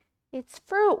trees. Its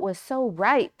fruit was so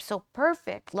ripe, so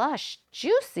perfect, lush,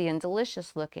 juicy, and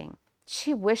delicious looking.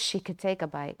 She wished she could take a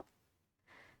bite.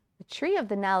 The tree of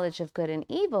the knowledge of good and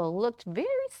evil looked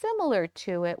very similar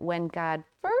to it when God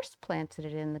first planted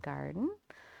it in the garden,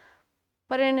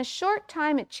 but in a short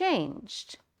time it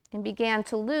changed and began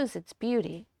to lose its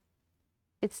beauty.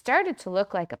 It started to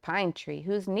look like a pine tree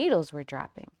whose needles were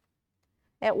dropping.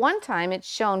 At one time, it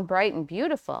shone bright and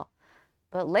beautiful,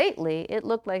 but lately it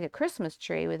looked like a Christmas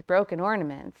tree with broken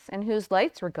ornaments and whose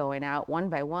lights were going out one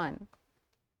by one.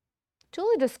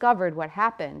 Tula discovered what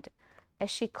happened as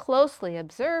she closely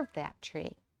observed that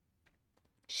tree.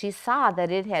 She saw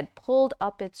that it had pulled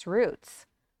up its roots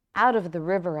out of the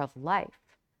river of life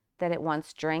that it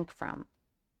once drank from,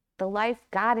 the life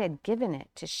God had given it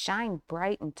to shine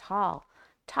bright and tall,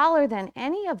 taller than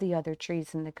any of the other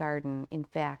trees in the garden, in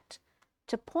fact,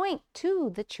 to point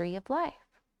to the tree of life.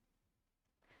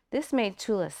 This made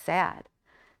Tula sad,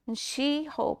 and she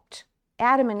hoped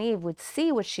Adam and Eve would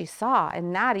see what she saw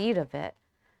and not eat of it,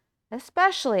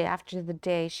 especially after the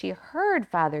day she heard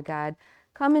Father God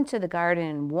come into the garden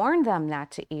and warn them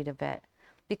not to eat of it,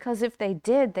 because if they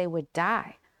did, they would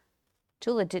die.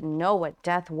 Tula didn't know what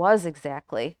death was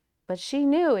exactly, but she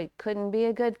knew it couldn't be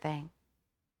a good thing.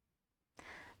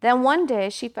 Then one day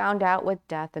she found out what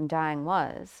death and dying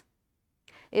was.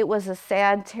 It was a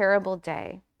sad, terrible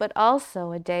day, but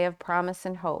also a day of promise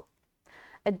and hope,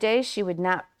 a day she would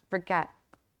not forget.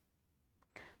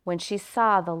 When she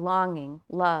saw the longing,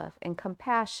 love, and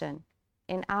compassion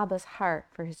in Abba's heart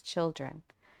for his children,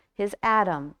 his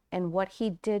Adam, and what he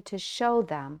did to show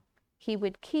them he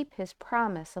would keep his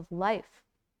promise of life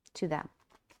to them.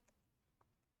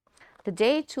 The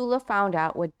day Tula found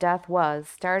out what death was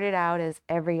started out as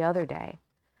every other day.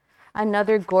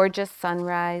 Another gorgeous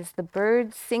sunrise, the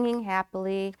birds singing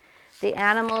happily, the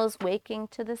animals waking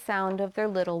to the sound of their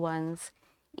little ones,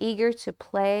 eager to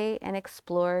play and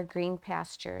explore green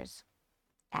pastures.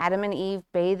 Adam and Eve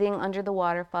bathing under the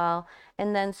waterfall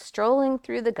and then strolling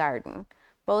through the garden,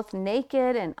 both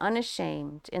naked and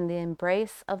unashamed in the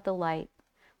embrace of the light,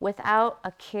 without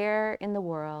a care in the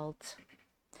world.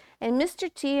 And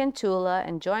Mr. T and Tula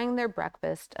enjoying their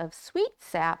breakfast of sweet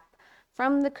sap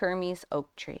from the Kermes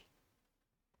oak tree.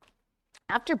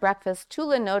 After breakfast,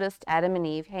 Tula noticed Adam and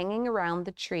Eve hanging around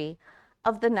the tree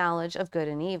of the knowledge of good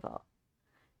and evil.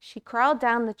 She crawled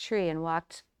down the tree and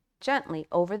walked gently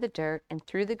over the dirt and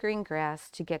through the green grass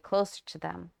to get closer to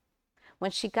them. When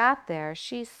she got there,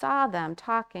 she saw them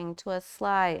talking to a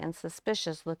sly and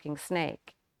suspicious-looking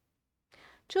snake.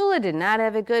 Tula did not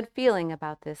have a good feeling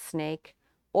about this snake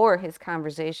or his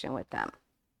conversation with them.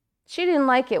 She didn't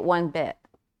like it one bit.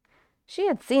 She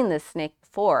had seen this snake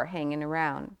before hanging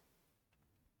around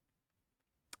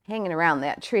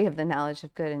that tree of the knowledge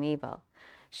of good and evil.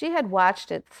 She had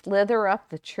watched it slither up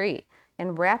the tree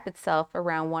and wrap itself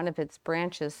around one of its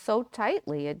branches so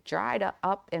tightly it dried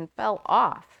up and fell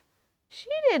off. She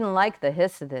didn't like the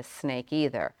hiss of this snake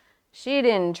either. She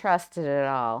didn't trust it at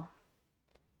all.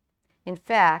 In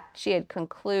fact, she had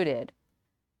concluded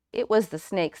it was the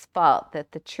snake's fault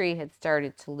that the tree had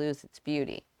started to lose its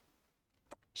beauty.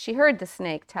 She heard the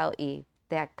snake tell Eve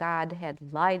that God had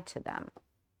lied to them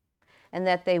and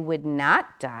that they would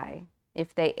not die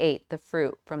if they ate the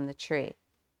fruit from the tree,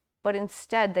 but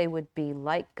instead they would be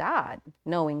like God,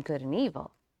 knowing good and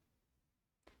evil.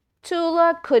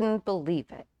 Tula couldn't believe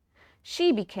it.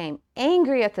 She became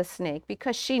angry at the snake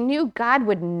because she knew God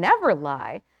would never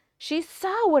lie. She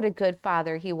saw what a good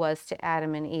father he was to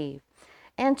Adam and Eve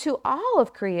and to all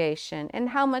of creation and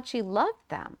how much he loved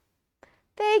them.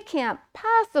 They can't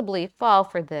possibly fall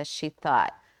for this, she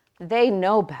thought. They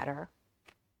know better.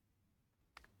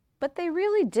 But they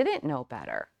really didn't know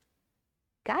better.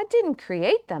 God didn't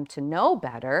create them to know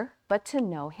better, but to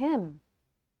know him.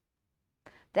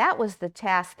 That was the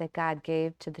task that God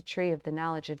gave to the tree of the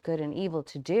knowledge of good and evil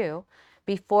to do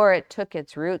before it took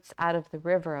its roots out of the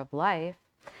river of life.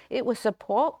 It was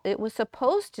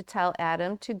supposed to tell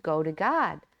Adam to go to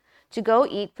God, to go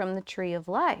eat from the tree of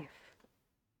life,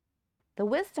 the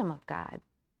wisdom of God.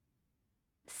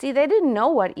 See, they didn't know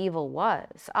what evil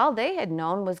was. All they had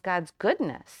known was God's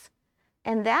goodness.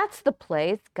 And that's the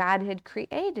place God had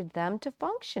created them to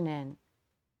function in.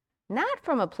 Not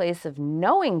from a place of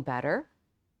knowing better.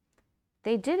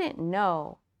 They didn't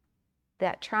know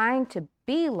that trying to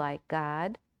be like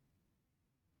God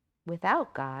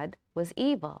without God was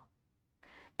evil.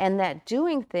 And that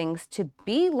doing things to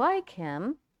be like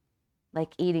him,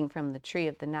 like eating from the tree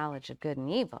of the knowledge of good and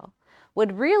evil,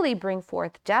 would really bring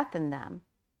forth death in them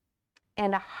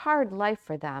and a hard life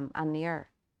for them on the earth.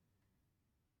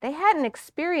 They hadn't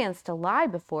experienced a lie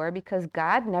before because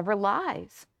God never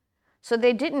lies. So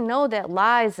they didn't know that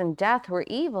lies and death were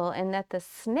evil and that the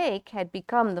snake had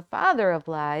become the father of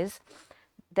lies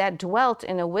that dwelt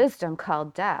in a wisdom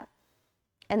called death.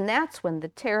 And that's when the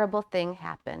terrible thing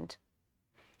happened.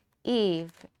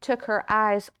 Eve took her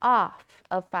eyes off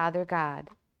of Father God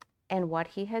and what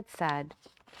he had said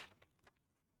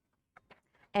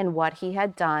and what he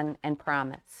had done and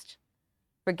promised.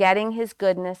 forgetting his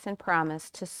goodness and promise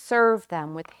to serve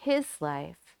them with his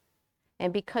life.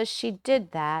 And because she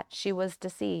did that, she was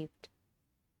deceived.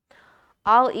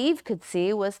 All Eve could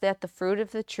see was that the fruit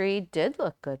of the tree did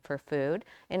look good for food,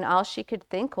 and all she could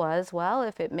think was, well,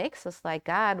 if it makes us like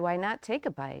God, why not take a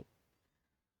bite?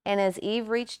 And as Eve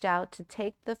reached out to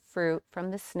take the fruit from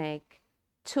the snake,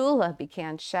 Tula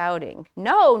began shouting,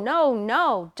 "No, no,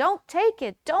 no, don't take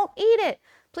it, don't eat it,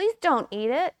 please don't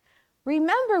eat it.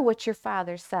 Remember what your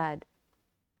father said."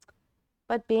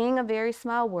 But being a very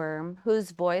small worm,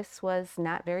 whose voice was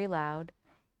not very loud,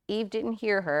 Eve didn't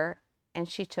hear her, and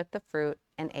she took the fruit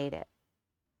and ate it.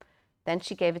 Then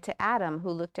she gave it to Adam, who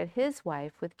looked at his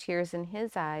wife with tears in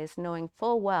his eyes, knowing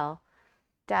full well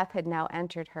death had now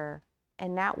entered her,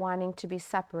 and not wanting to be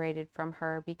separated from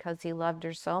her because he loved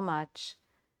her so much,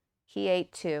 he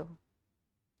ate too.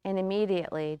 And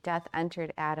immediately death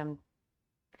entered Adam,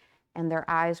 and their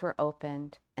eyes were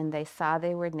opened, and they saw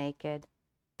they were naked,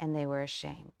 and they were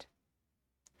ashamed.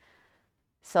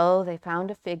 So they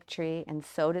found a fig tree and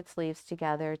sewed its leaves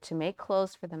together to make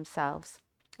clothes for themselves,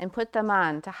 and put them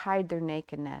on to hide their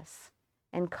nakedness,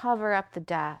 and cover up the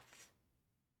death,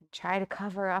 and try to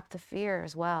cover up the fear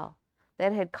as well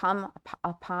that had come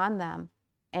upon them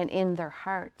and in their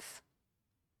hearts.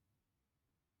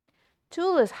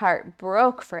 Tula's heart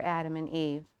broke for Adam and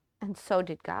Eve, and so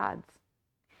did God's.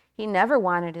 He never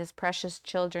wanted his precious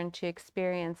children to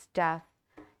experience death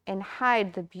and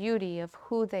hide the beauty of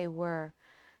who they were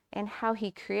and how he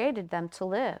created them to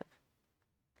live.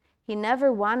 He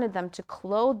never wanted them to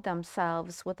clothe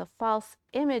themselves with a false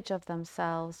image of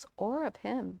themselves or of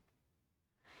him.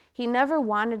 He never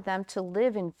wanted them to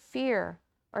live in fear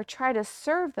or try to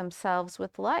serve themselves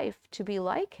with life to be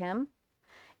like him.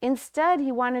 Instead,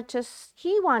 he wanted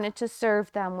to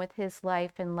serve them with his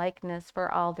life and likeness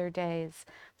for all their days,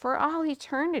 for all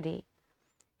eternity.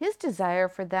 His desire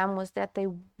for them was that they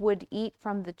would eat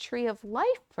from the tree of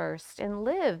life first and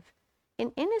live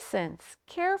in innocence,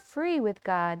 carefree with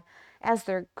God as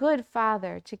their good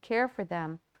Father to care for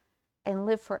them and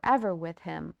live forever with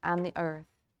him on the earth.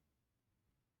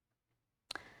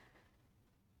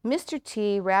 Mr.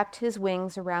 T wrapped his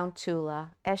wings around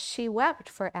Tula as she wept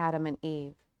for Adam and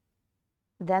Eve.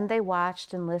 Then they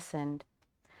watched and listened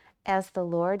as the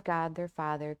Lord God, their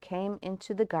Father, came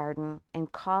into the garden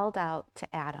and called out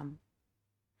to Adam.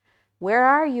 "Where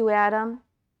are you, Adam?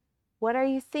 What are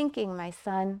you thinking, my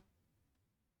son?"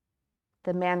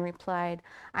 The man replied,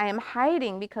 "I am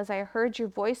hiding because I heard your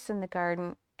voice in the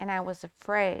garden, and I was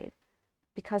afraid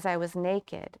because I was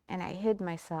naked, and I hid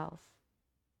myself."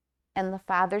 And the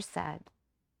father said,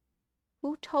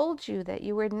 "Who told you that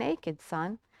you were naked,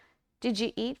 son? Did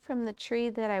you eat from the tree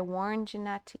that I warned you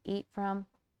not to eat from?"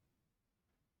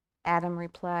 Adam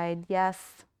replied,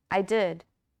 "Yes, I did.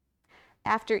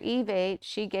 After Eve ate,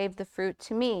 she gave the fruit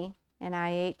to me, and I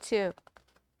ate too."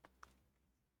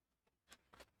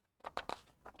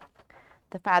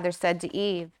 The father said to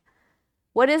Eve,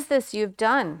 "What is this you've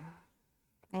done?"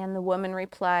 And the woman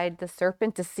replied, "The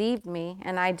serpent deceived me,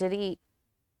 and I did eat."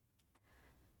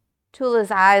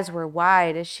 Tula's eyes were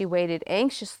wide as she waited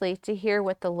anxiously to hear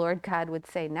what the Lord God would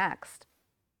say next.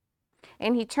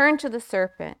 And he turned to the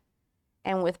serpent,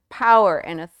 and with power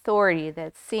and authority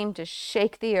that seemed to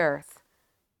shake the earth,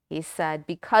 he said,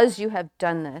 "Because you have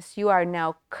done this, you are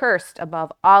now cursed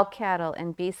above all cattle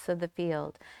and beasts of the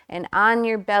field, and on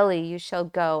your belly you shall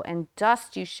go, and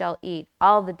dust you shall eat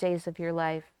all the days of your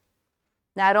life.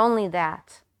 Not only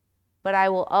that, but I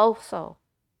will also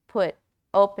put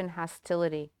open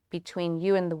hostility between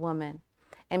you and the woman,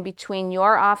 and between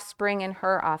your offspring and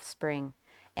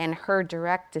her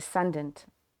direct descendant.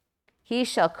 He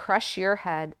shall crush your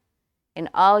head, and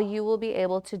all you will be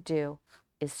able to do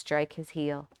is strike his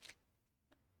heel."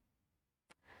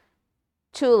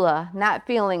 Tula, not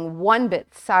feeling one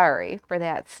bit sorry for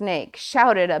that snake,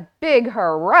 shouted a big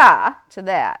hurrah to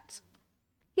that.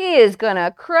 "He is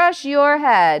gonna crush your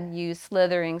head, you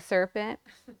slithering serpent."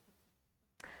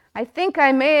 I think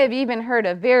I may have even heard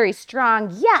a very strong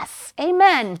 "Yes,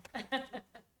 amen."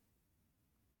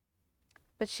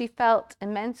 But she felt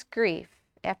immense grief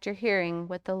after hearing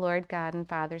what the Lord God and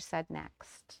Father said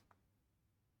next.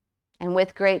 And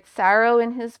with great sorrow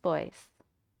in his voice,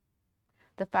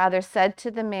 the Father said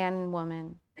to the man and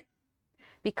woman,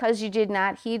 "Because you did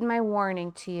not heed my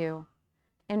warning to you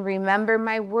and remember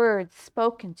my words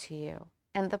spoken to you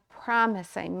and the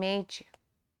promise I made you,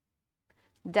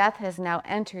 death has now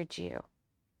entered you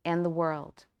and the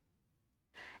world.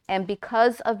 And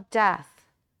because of death,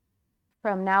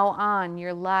 from now on,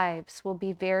 your lives will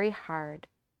be very hard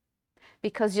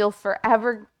because you'll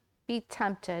forever be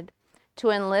tempted to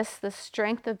enlist the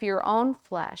strength of your own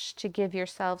flesh to give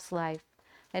yourselves life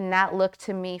and not look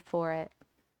to me for it.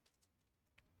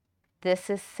 This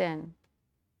is sin.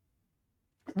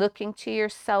 Looking to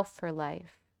yourself for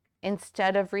life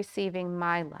instead of receiving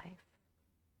my life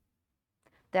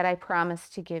that I promise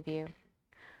to give you.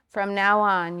 From now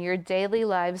on, your daily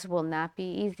lives will not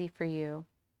be easy for you.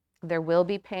 There will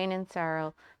be pain and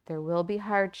sorrow. There will be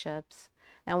hardships.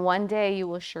 And one day you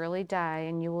will surely die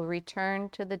and you will return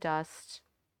to the dust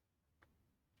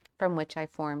from which I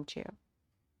formed you.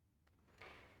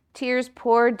 Tears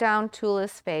poured down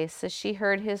Tula's face as she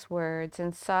heard his words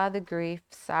and saw the grief,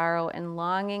 sorrow, and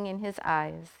longing in his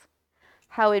eyes.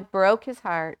 How it broke his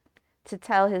heart to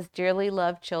tell his dearly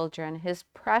loved children, his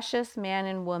precious man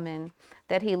and woman,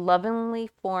 that he lovingly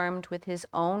formed with his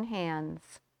own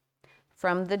hands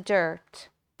from the dirt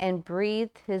and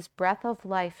breathed his breath of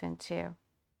life into,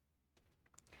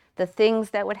 the things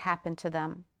that would happen to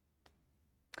them.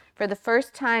 For the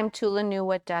first time, Tula knew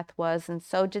what death was, and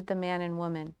so did the man and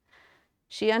woman.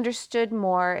 She understood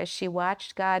more as she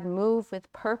watched God move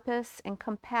with purpose and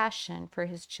compassion for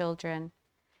his children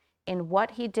in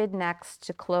what he did next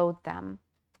to clothe them.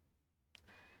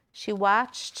 She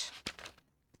watched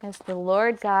as the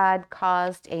Lord God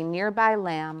caused a nearby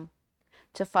lamb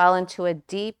to fall into a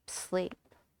deep sleep,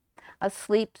 a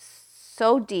sleep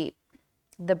so deep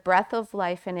the breath of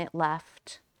life in it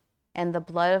left, and the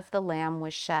blood of the lamb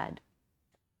was shed.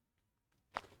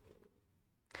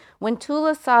 When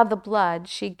Tula saw the blood,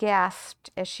 she gasped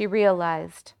as she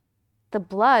realized, the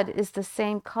blood is the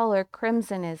same color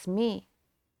crimson as me,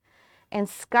 and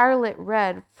scarlet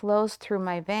red flows through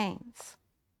my veins.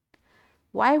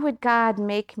 Why would God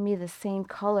make me the same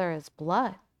color as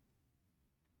blood?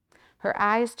 Her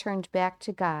eyes turned back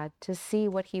to God to see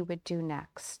what he would do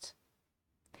next.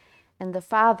 And the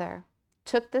Father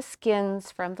took the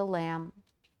skins from the lamb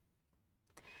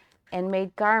and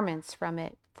made garments from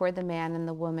it for the man and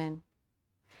the woman.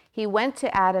 He went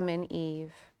to Adam and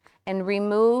Eve and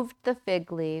removed the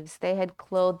fig leaves they had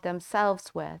clothed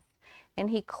themselves with, and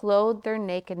he clothed their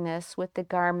nakedness with the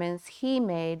garments he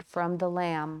made from the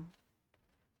lamb.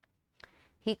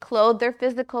 He clothed their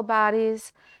physical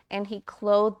bodies, and he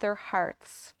clothed their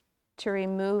hearts to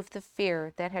remove the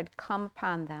fear that had come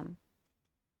upon them.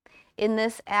 In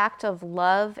this act of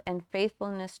love and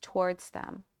faithfulness towards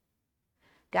them,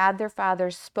 God their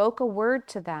Father spoke a word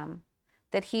to them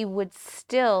that he would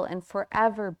still and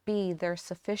forever be their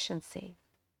sufficiency.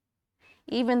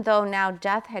 Even though now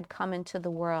death had come into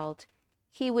the world,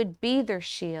 he would be their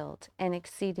shield and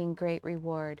exceeding great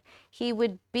reward. He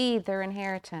would be their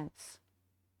inheritance.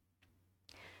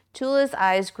 Tula's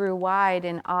eyes grew wide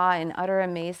in awe and utter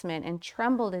amazement and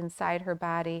trembled inside her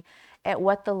body at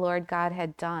what the Lord God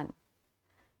had done.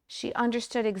 She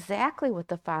understood exactly what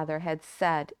the Father had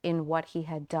said in what he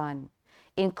had done,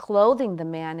 in clothing the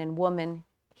man and woman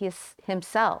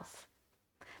himself,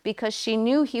 because she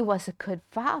knew he was a good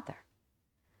father.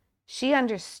 She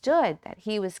understood that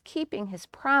he was keeping his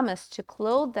promise to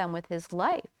clothe them with his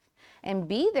life and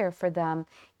be there for them,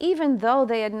 even though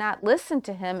they had not listened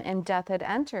to him and death had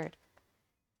entered.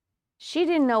 She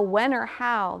didn't know when or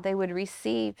how they would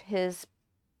receive his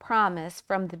promise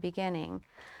from the beginning,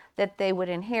 that they would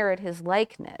inherit his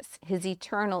likeness, his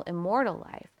eternal immortal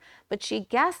life, but she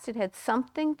guessed it had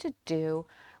something to do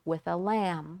with a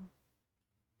lamb.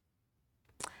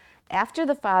 After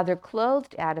the Father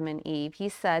clothed Adam and Eve, he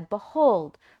said,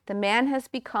 "Behold, the man has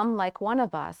become like one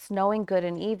of us, knowing good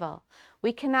and evil.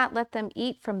 We cannot let them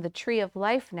eat from the tree of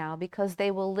life now, because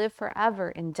they will live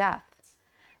forever in death,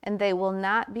 and they will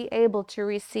not be able to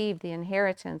receive the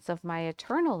inheritance of my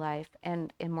eternal life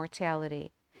and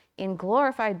immortality in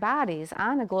glorified bodies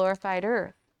on a glorified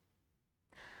earth."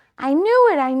 I knew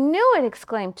it,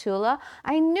 exclaimed Tula.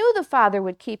 I knew the Father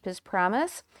would keep his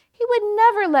promise. He would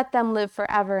never let them live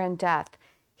forever in death.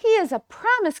 He is a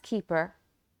promise keeper.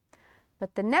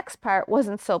 But the next part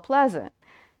wasn't so pleasant,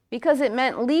 because it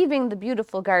meant leaving the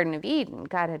beautiful Garden of Eden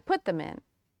God had put them in.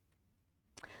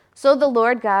 So the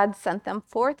Lord God sent them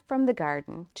forth from the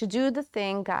garden to do the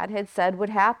thing God had said would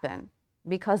happen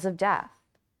because of death.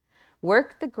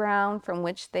 Work the ground from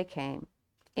which they came.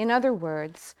 In other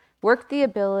words, work the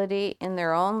ability in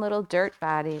their own little dirt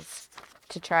bodies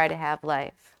to try to have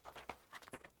life.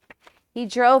 He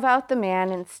drove out the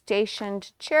man and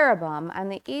stationed cherubim on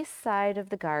the east side of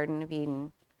the Garden of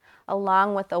Eden,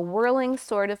 along with a whirling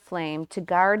sword of flame to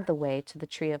guard the way to the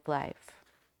tree of life.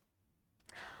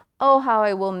 Oh, how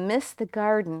I will miss the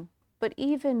garden, but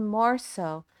even more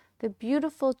so, the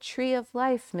beautiful tree of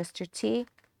life, Mr. T.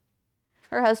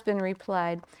 Her husband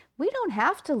replied, "We don't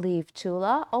have to leave,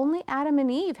 Tula. Only Adam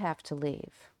and Eve have to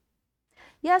leave."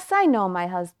 Yes, I know, my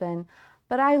husband,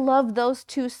 but I love those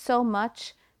two so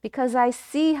much because I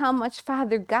see how much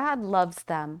Father God loves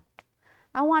them.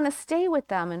 I want to stay with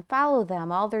them and follow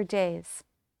them all their days.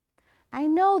 I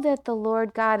know that the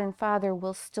Lord God and Father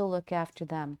will still look after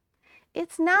them.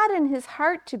 It's not in his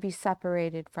heart to be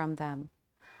separated from them.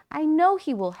 I know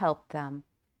he will help them.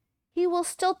 He will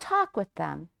still talk with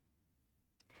them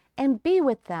and be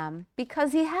with them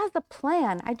because he has a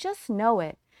plan. I just know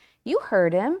it. You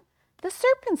heard him. The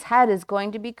serpent's head is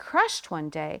going to be crushed one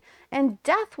day, and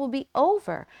death will be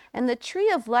over, and the tree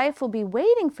of life will be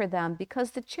waiting for them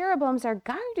because the cherubims are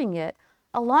guarding it,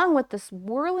 along with this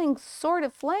whirling sword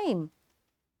of flame.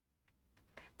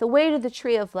 The way to the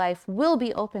tree of life will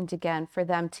be opened again for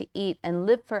them to eat and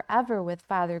live forever with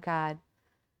Father God.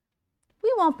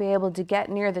 We won't be able to get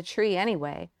near the tree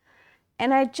anyway,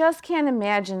 and I just can't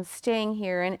imagine staying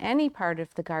here in any part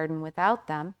of the garden without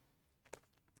them.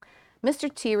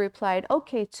 Mr. T replied,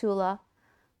 "Okay, Tula,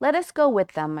 let us go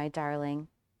with them, my darling.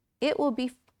 It will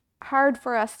be hard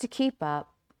for us to keep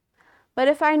up, but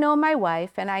if I know my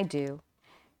wife, and I do,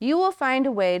 you will find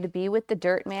a way to be with the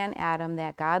dirt man Adam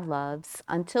that God loves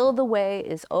until the way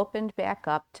is opened back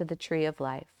up to the tree of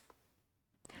life."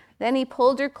 Then he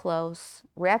pulled her close,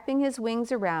 wrapping his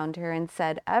wings around her, and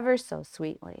said ever so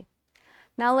sweetly,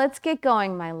 "Now let's get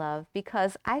going, my love,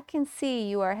 because I can see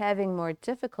you are having more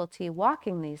difficulty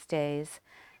walking these days,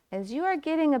 as you are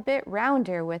getting a bit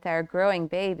rounder with our growing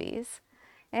babies,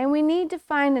 and we need to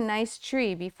find a nice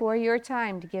tree before your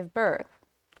time to give birth."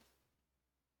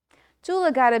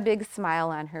 Tula got a big smile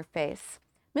on her face.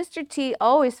 Mr. T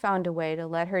always found a way to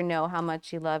let her know how much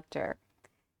he loved her.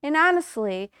 And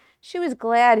honestly, she was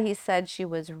glad he said she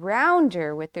was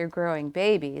rounder with their growing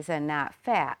babies and not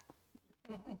fat.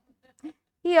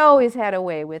 He always had a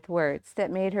way with words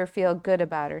that made her feel good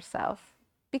about herself,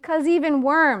 because even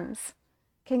worms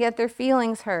can get their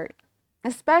feelings hurt,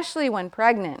 especially when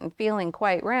pregnant and feeling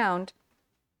quite round.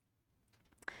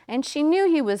 And she knew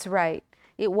he was right.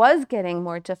 It was getting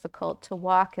more difficult to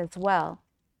walk as well.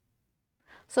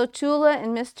 So Tula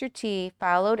and Mr. T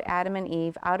followed Adam and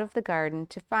Eve out of the garden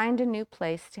to find a new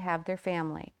place to have their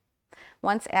family.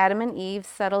 Once Adam and Eve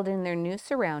settled in their new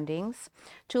surroundings,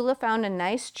 Tula found a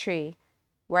nice tree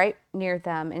right near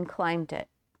them and climbed it.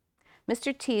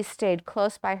 Mr. T stayed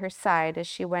close by her side as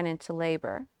she went into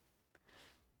labor.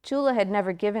 Tula had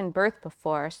never given birth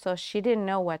before, so she didn't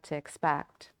know what to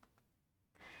expect.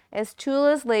 As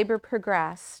Tula's labor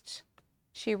progressed,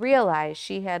 she realized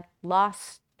she had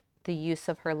lost the use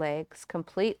of her legs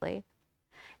completely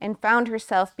and found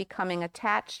herself becoming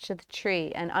attached to the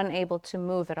tree and unable to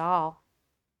move at all.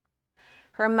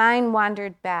 Her mind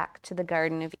wandered back to the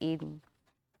Garden of Eden.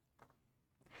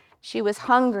 She was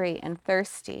hungry and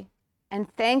thirsty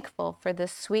and thankful for the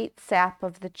sweet sap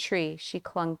of the tree she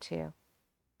clung to.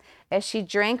 As she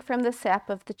drank from the sap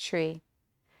of the tree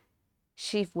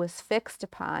she was fixed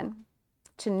upon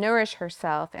to nourish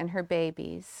herself and her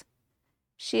babies,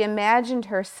 she imagined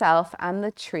herself on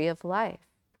the tree of life,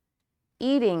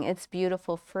 eating its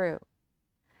beautiful fruit.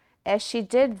 As she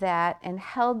did that and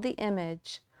held the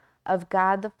image of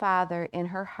God the Father in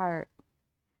her heart,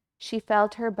 she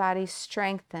felt her body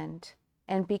strengthened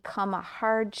and become a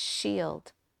hard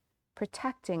shield,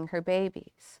 protecting her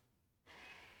babies.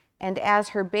 And as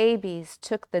her babies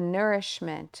took the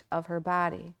nourishment of her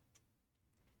body,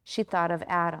 she thought of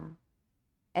Adam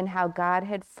and how God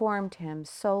had formed him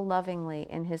so lovingly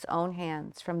in his own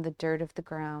hands from the dirt of the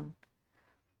ground,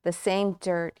 the same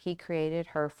dirt he created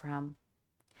her from.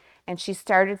 And she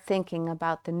started thinking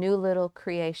about the new little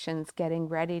creations getting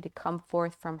ready to come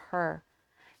forth from her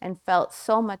and felt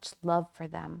so much love for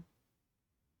them.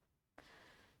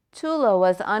 Tula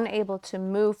was unable to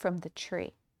move from the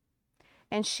tree,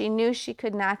 and she knew she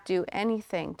could not do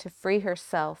anything to free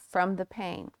herself from the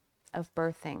pain of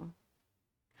birthing.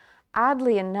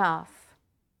 Oddly enough,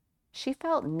 she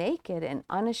felt naked and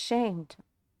unashamed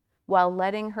while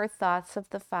letting her thoughts of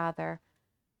the Father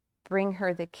bring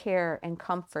her the care and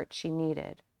comfort she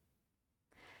needed.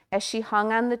 As she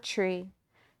hung on the tree,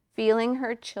 feeling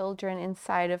her children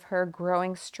inside of her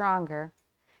growing stronger,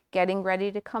 getting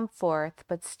ready to come forth,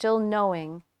 but still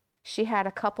knowing she had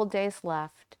a couple days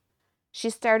left, she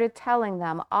started telling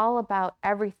them all about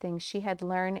everything she had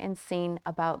learned and seen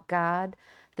about God,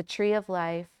 the tree of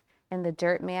life, and the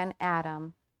dirt man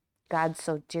Adam, God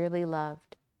so dearly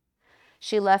loved.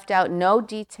 She left out no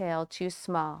detail too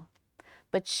small,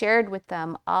 but shared with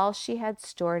them all she had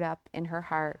stored up in her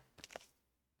heart.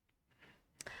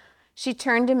 She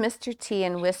turned to Mr. T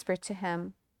and whispered to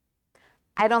him,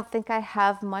 "I don't think I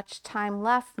have much time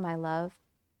left, my love.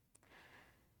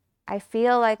 I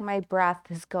feel like my breath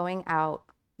is going out,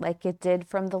 like it did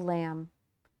from the lamb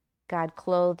God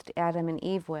clothed Adam and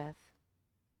Eve with.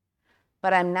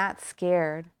 But I'm not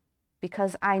scared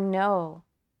because I know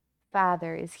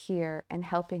Father is here and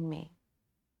helping me.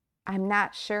 I'm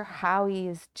not sure how he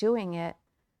is doing it,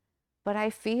 but I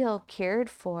feel cared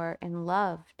for and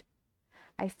loved.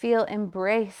 I feel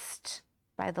embraced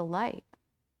by the light.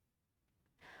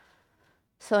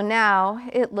 So now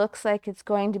it looks like it's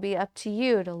going to be up to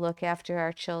you to look after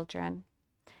our children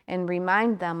and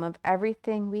remind them of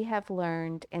everything we have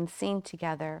learned and seen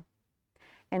together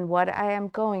and what I am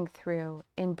going through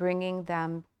in bringing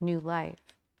them new life.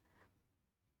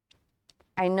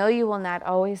 I know you will not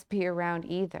always be around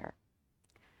either.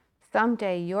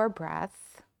 Someday your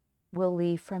breath will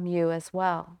leave from you as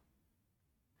well.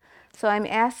 So I'm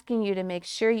asking you to make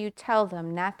sure you tell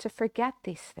them not to forget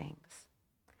these things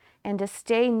and to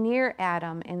stay near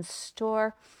Adam and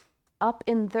store up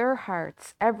in their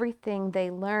hearts everything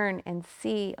they learn and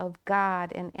see of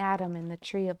God and Adam in the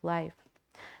tree of life.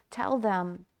 Tell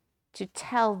them to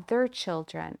tell their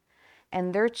children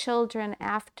and their children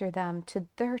after them to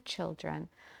their children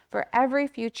for every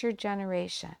future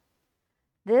generation.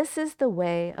 This is the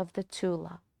way of the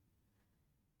Tula.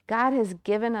 God has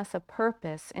given us a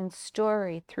purpose and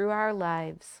story through our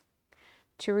lives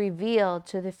to reveal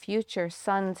to the future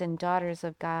sons and daughters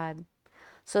of God,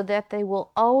 so that they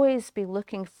will always be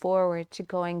looking forward to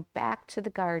going back to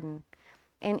the garden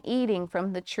and eating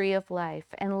from the tree of life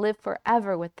and live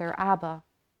forever with their Abba.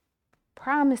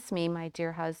 Promise me, my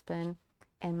dear husband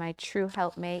and my true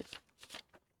helpmate.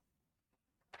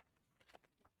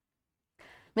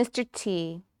 Mr.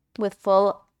 T, with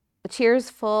tears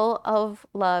full of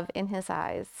love in his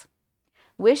eyes,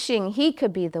 wishing he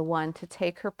could be the one to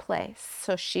take her place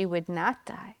so she would not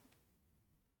die,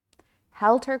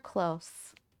 held her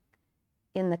close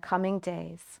in the coming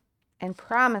days and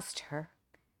promised her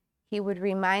he would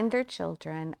remind their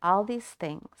children all these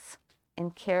things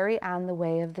and carry on the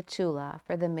way of the Tula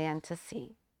for the man to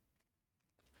see.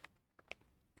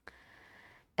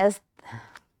 As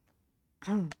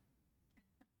I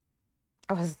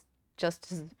was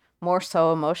just more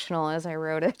so emotional as I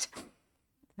wrote it.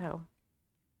 So,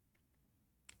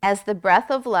 as the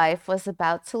breath of life was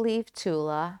about to leave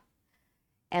Tula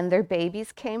and their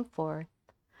babies came forth,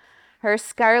 her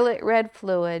scarlet red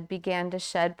fluid began to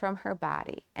shed from her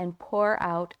body and pour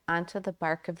out onto the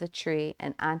bark of the tree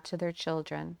and onto their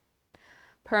children,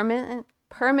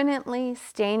 permanently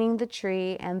staining the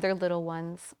tree and their little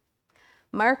ones,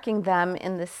 marking them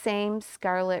in the same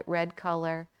scarlet red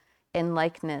color in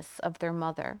likeness of their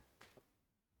mother.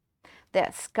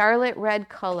 That scarlet red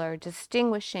color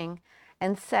distinguishing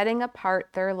and setting apart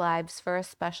their lives for a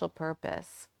special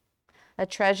purpose, a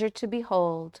treasure to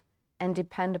behold and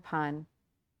depend upon,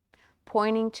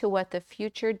 pointing to what the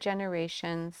future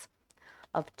generations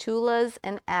of Tulas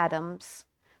and Adams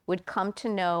would come to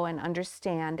know and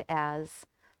understand as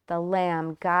the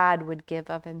Lamb God would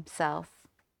give of himself,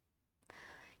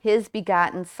 his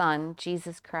begotten Son,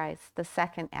 Jesus Christ, the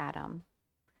second Adam,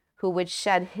 who would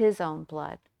shed his own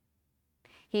blood.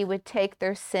 He would take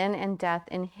their sin and death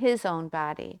in his own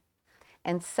body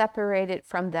and separate it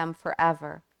from them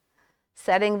forever,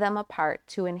 setting them apart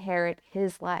to inherit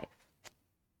his life.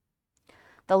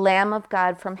 The Lamb of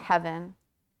God from heaven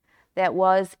that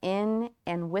was in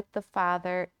and with the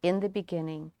Father in the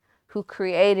beginning, who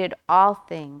created all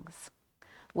things,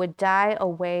 would die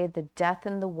away the death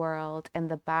in the world and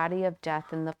the body of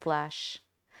death in the flesh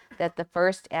that the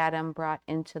first Adam brought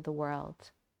into the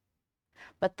world.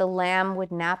 But the Lamb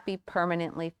would not be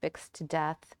permanently fixed to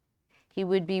death. He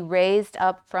would be raised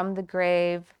up from the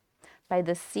grave by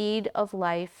the seed of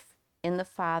life in the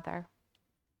Father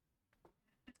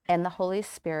and the Holy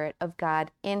Spirit of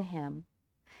God in him,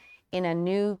 in a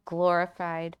new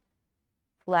glorified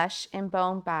flesh and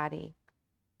bone body,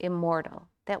 immortal,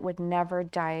 that would never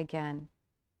die again.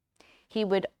 He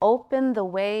would open the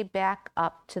way back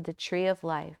up to the tree of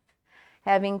life,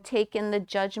 having taken the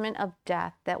judgment of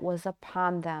death that was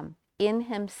upon them in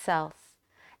himself,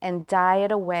 and die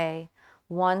it away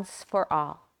once for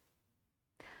all,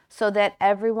 so that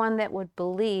everyone that would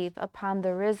believe upon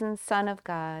the risen Son of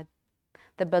God,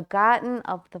 the begotten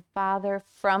of the Father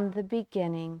from the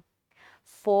beginning,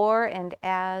 for and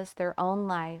as their own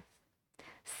life,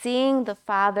 seeing the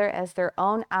Father as their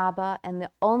own Abba and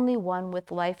the only one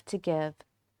with life to give,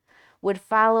 would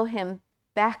follow him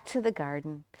back to the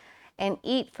garden and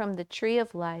eat from the tree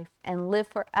of life and live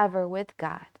forever with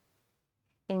God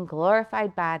in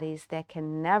glorified bodies that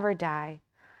can never die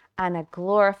on a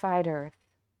glorified earth.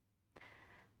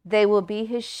 They will be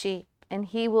his sheep, and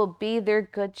he will be their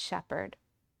good shepherd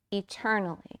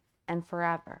eternally and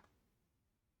forever.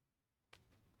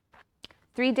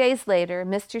 3 days later,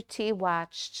 Mr. T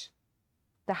watched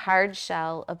the hard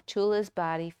shell of Tula's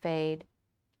body fade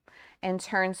and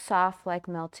turn soft like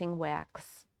melting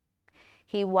wax.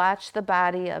 He watched the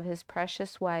body of his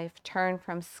precious wife turn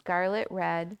from scarlet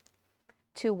red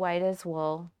to white as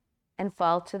wool and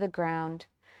fall to the ground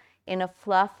in a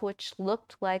fluff which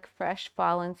looked like fresh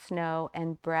fallen snow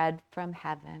and bread from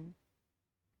heaven.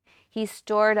 He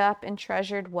stored up and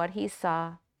treasured what he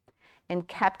saw and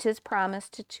kept his promise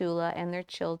to Tula and their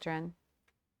children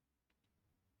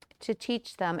to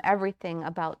teach them everything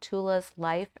about Tula's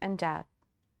life and death.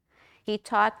 He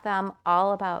taught them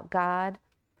all about God,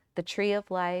 the tree of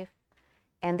life,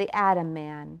 and the Adam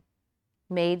man,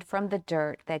 made from the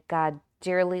dirt that God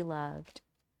dearly loved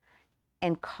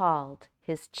and called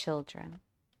his children.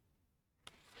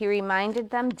 He reminded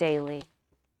them daily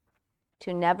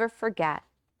to never forget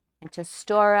and to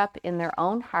store up in their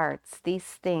own hearts these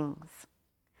things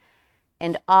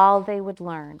and all they would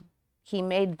learn. He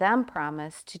made them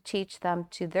promise to teach them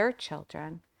to their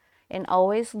children and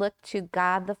always look to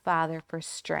God the Father for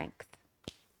strength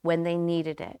when they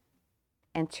needed it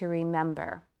and to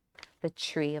remember the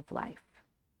tree of life.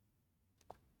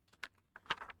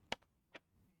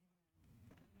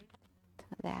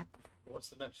 What's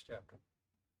the next chapter?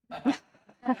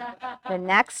 The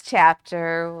next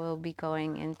chapter will be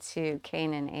going into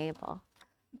Cain and Abel.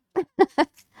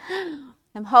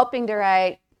 I'm hoping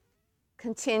to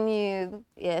continue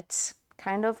it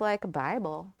kind of like a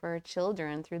Bible for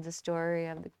children through the story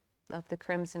of the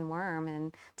crimson worm,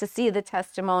 and to see the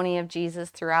testimony of Jesus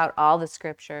throughout all the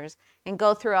scriptures and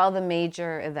go through all the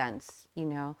major events,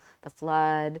 the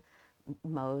flood,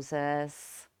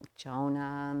 Moses,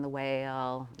 Jonah and the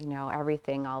whale,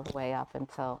 everything all the way up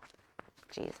until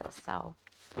Jesus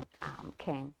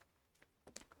came.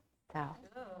 So,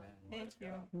 Thank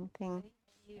you.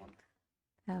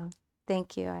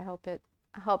 Thank you. I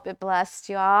hope it blessed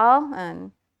you all,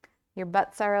 and your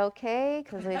butts are okay,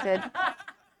 because we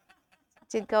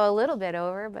did go a little bit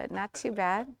over, but not too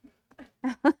bad.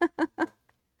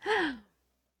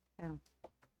 So,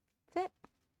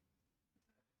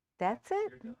 that's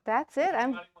it. That's it.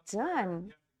 I'm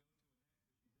done.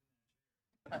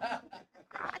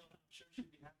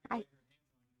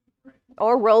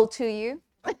 Or roll to you.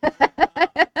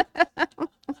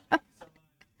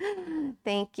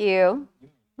 Thank you.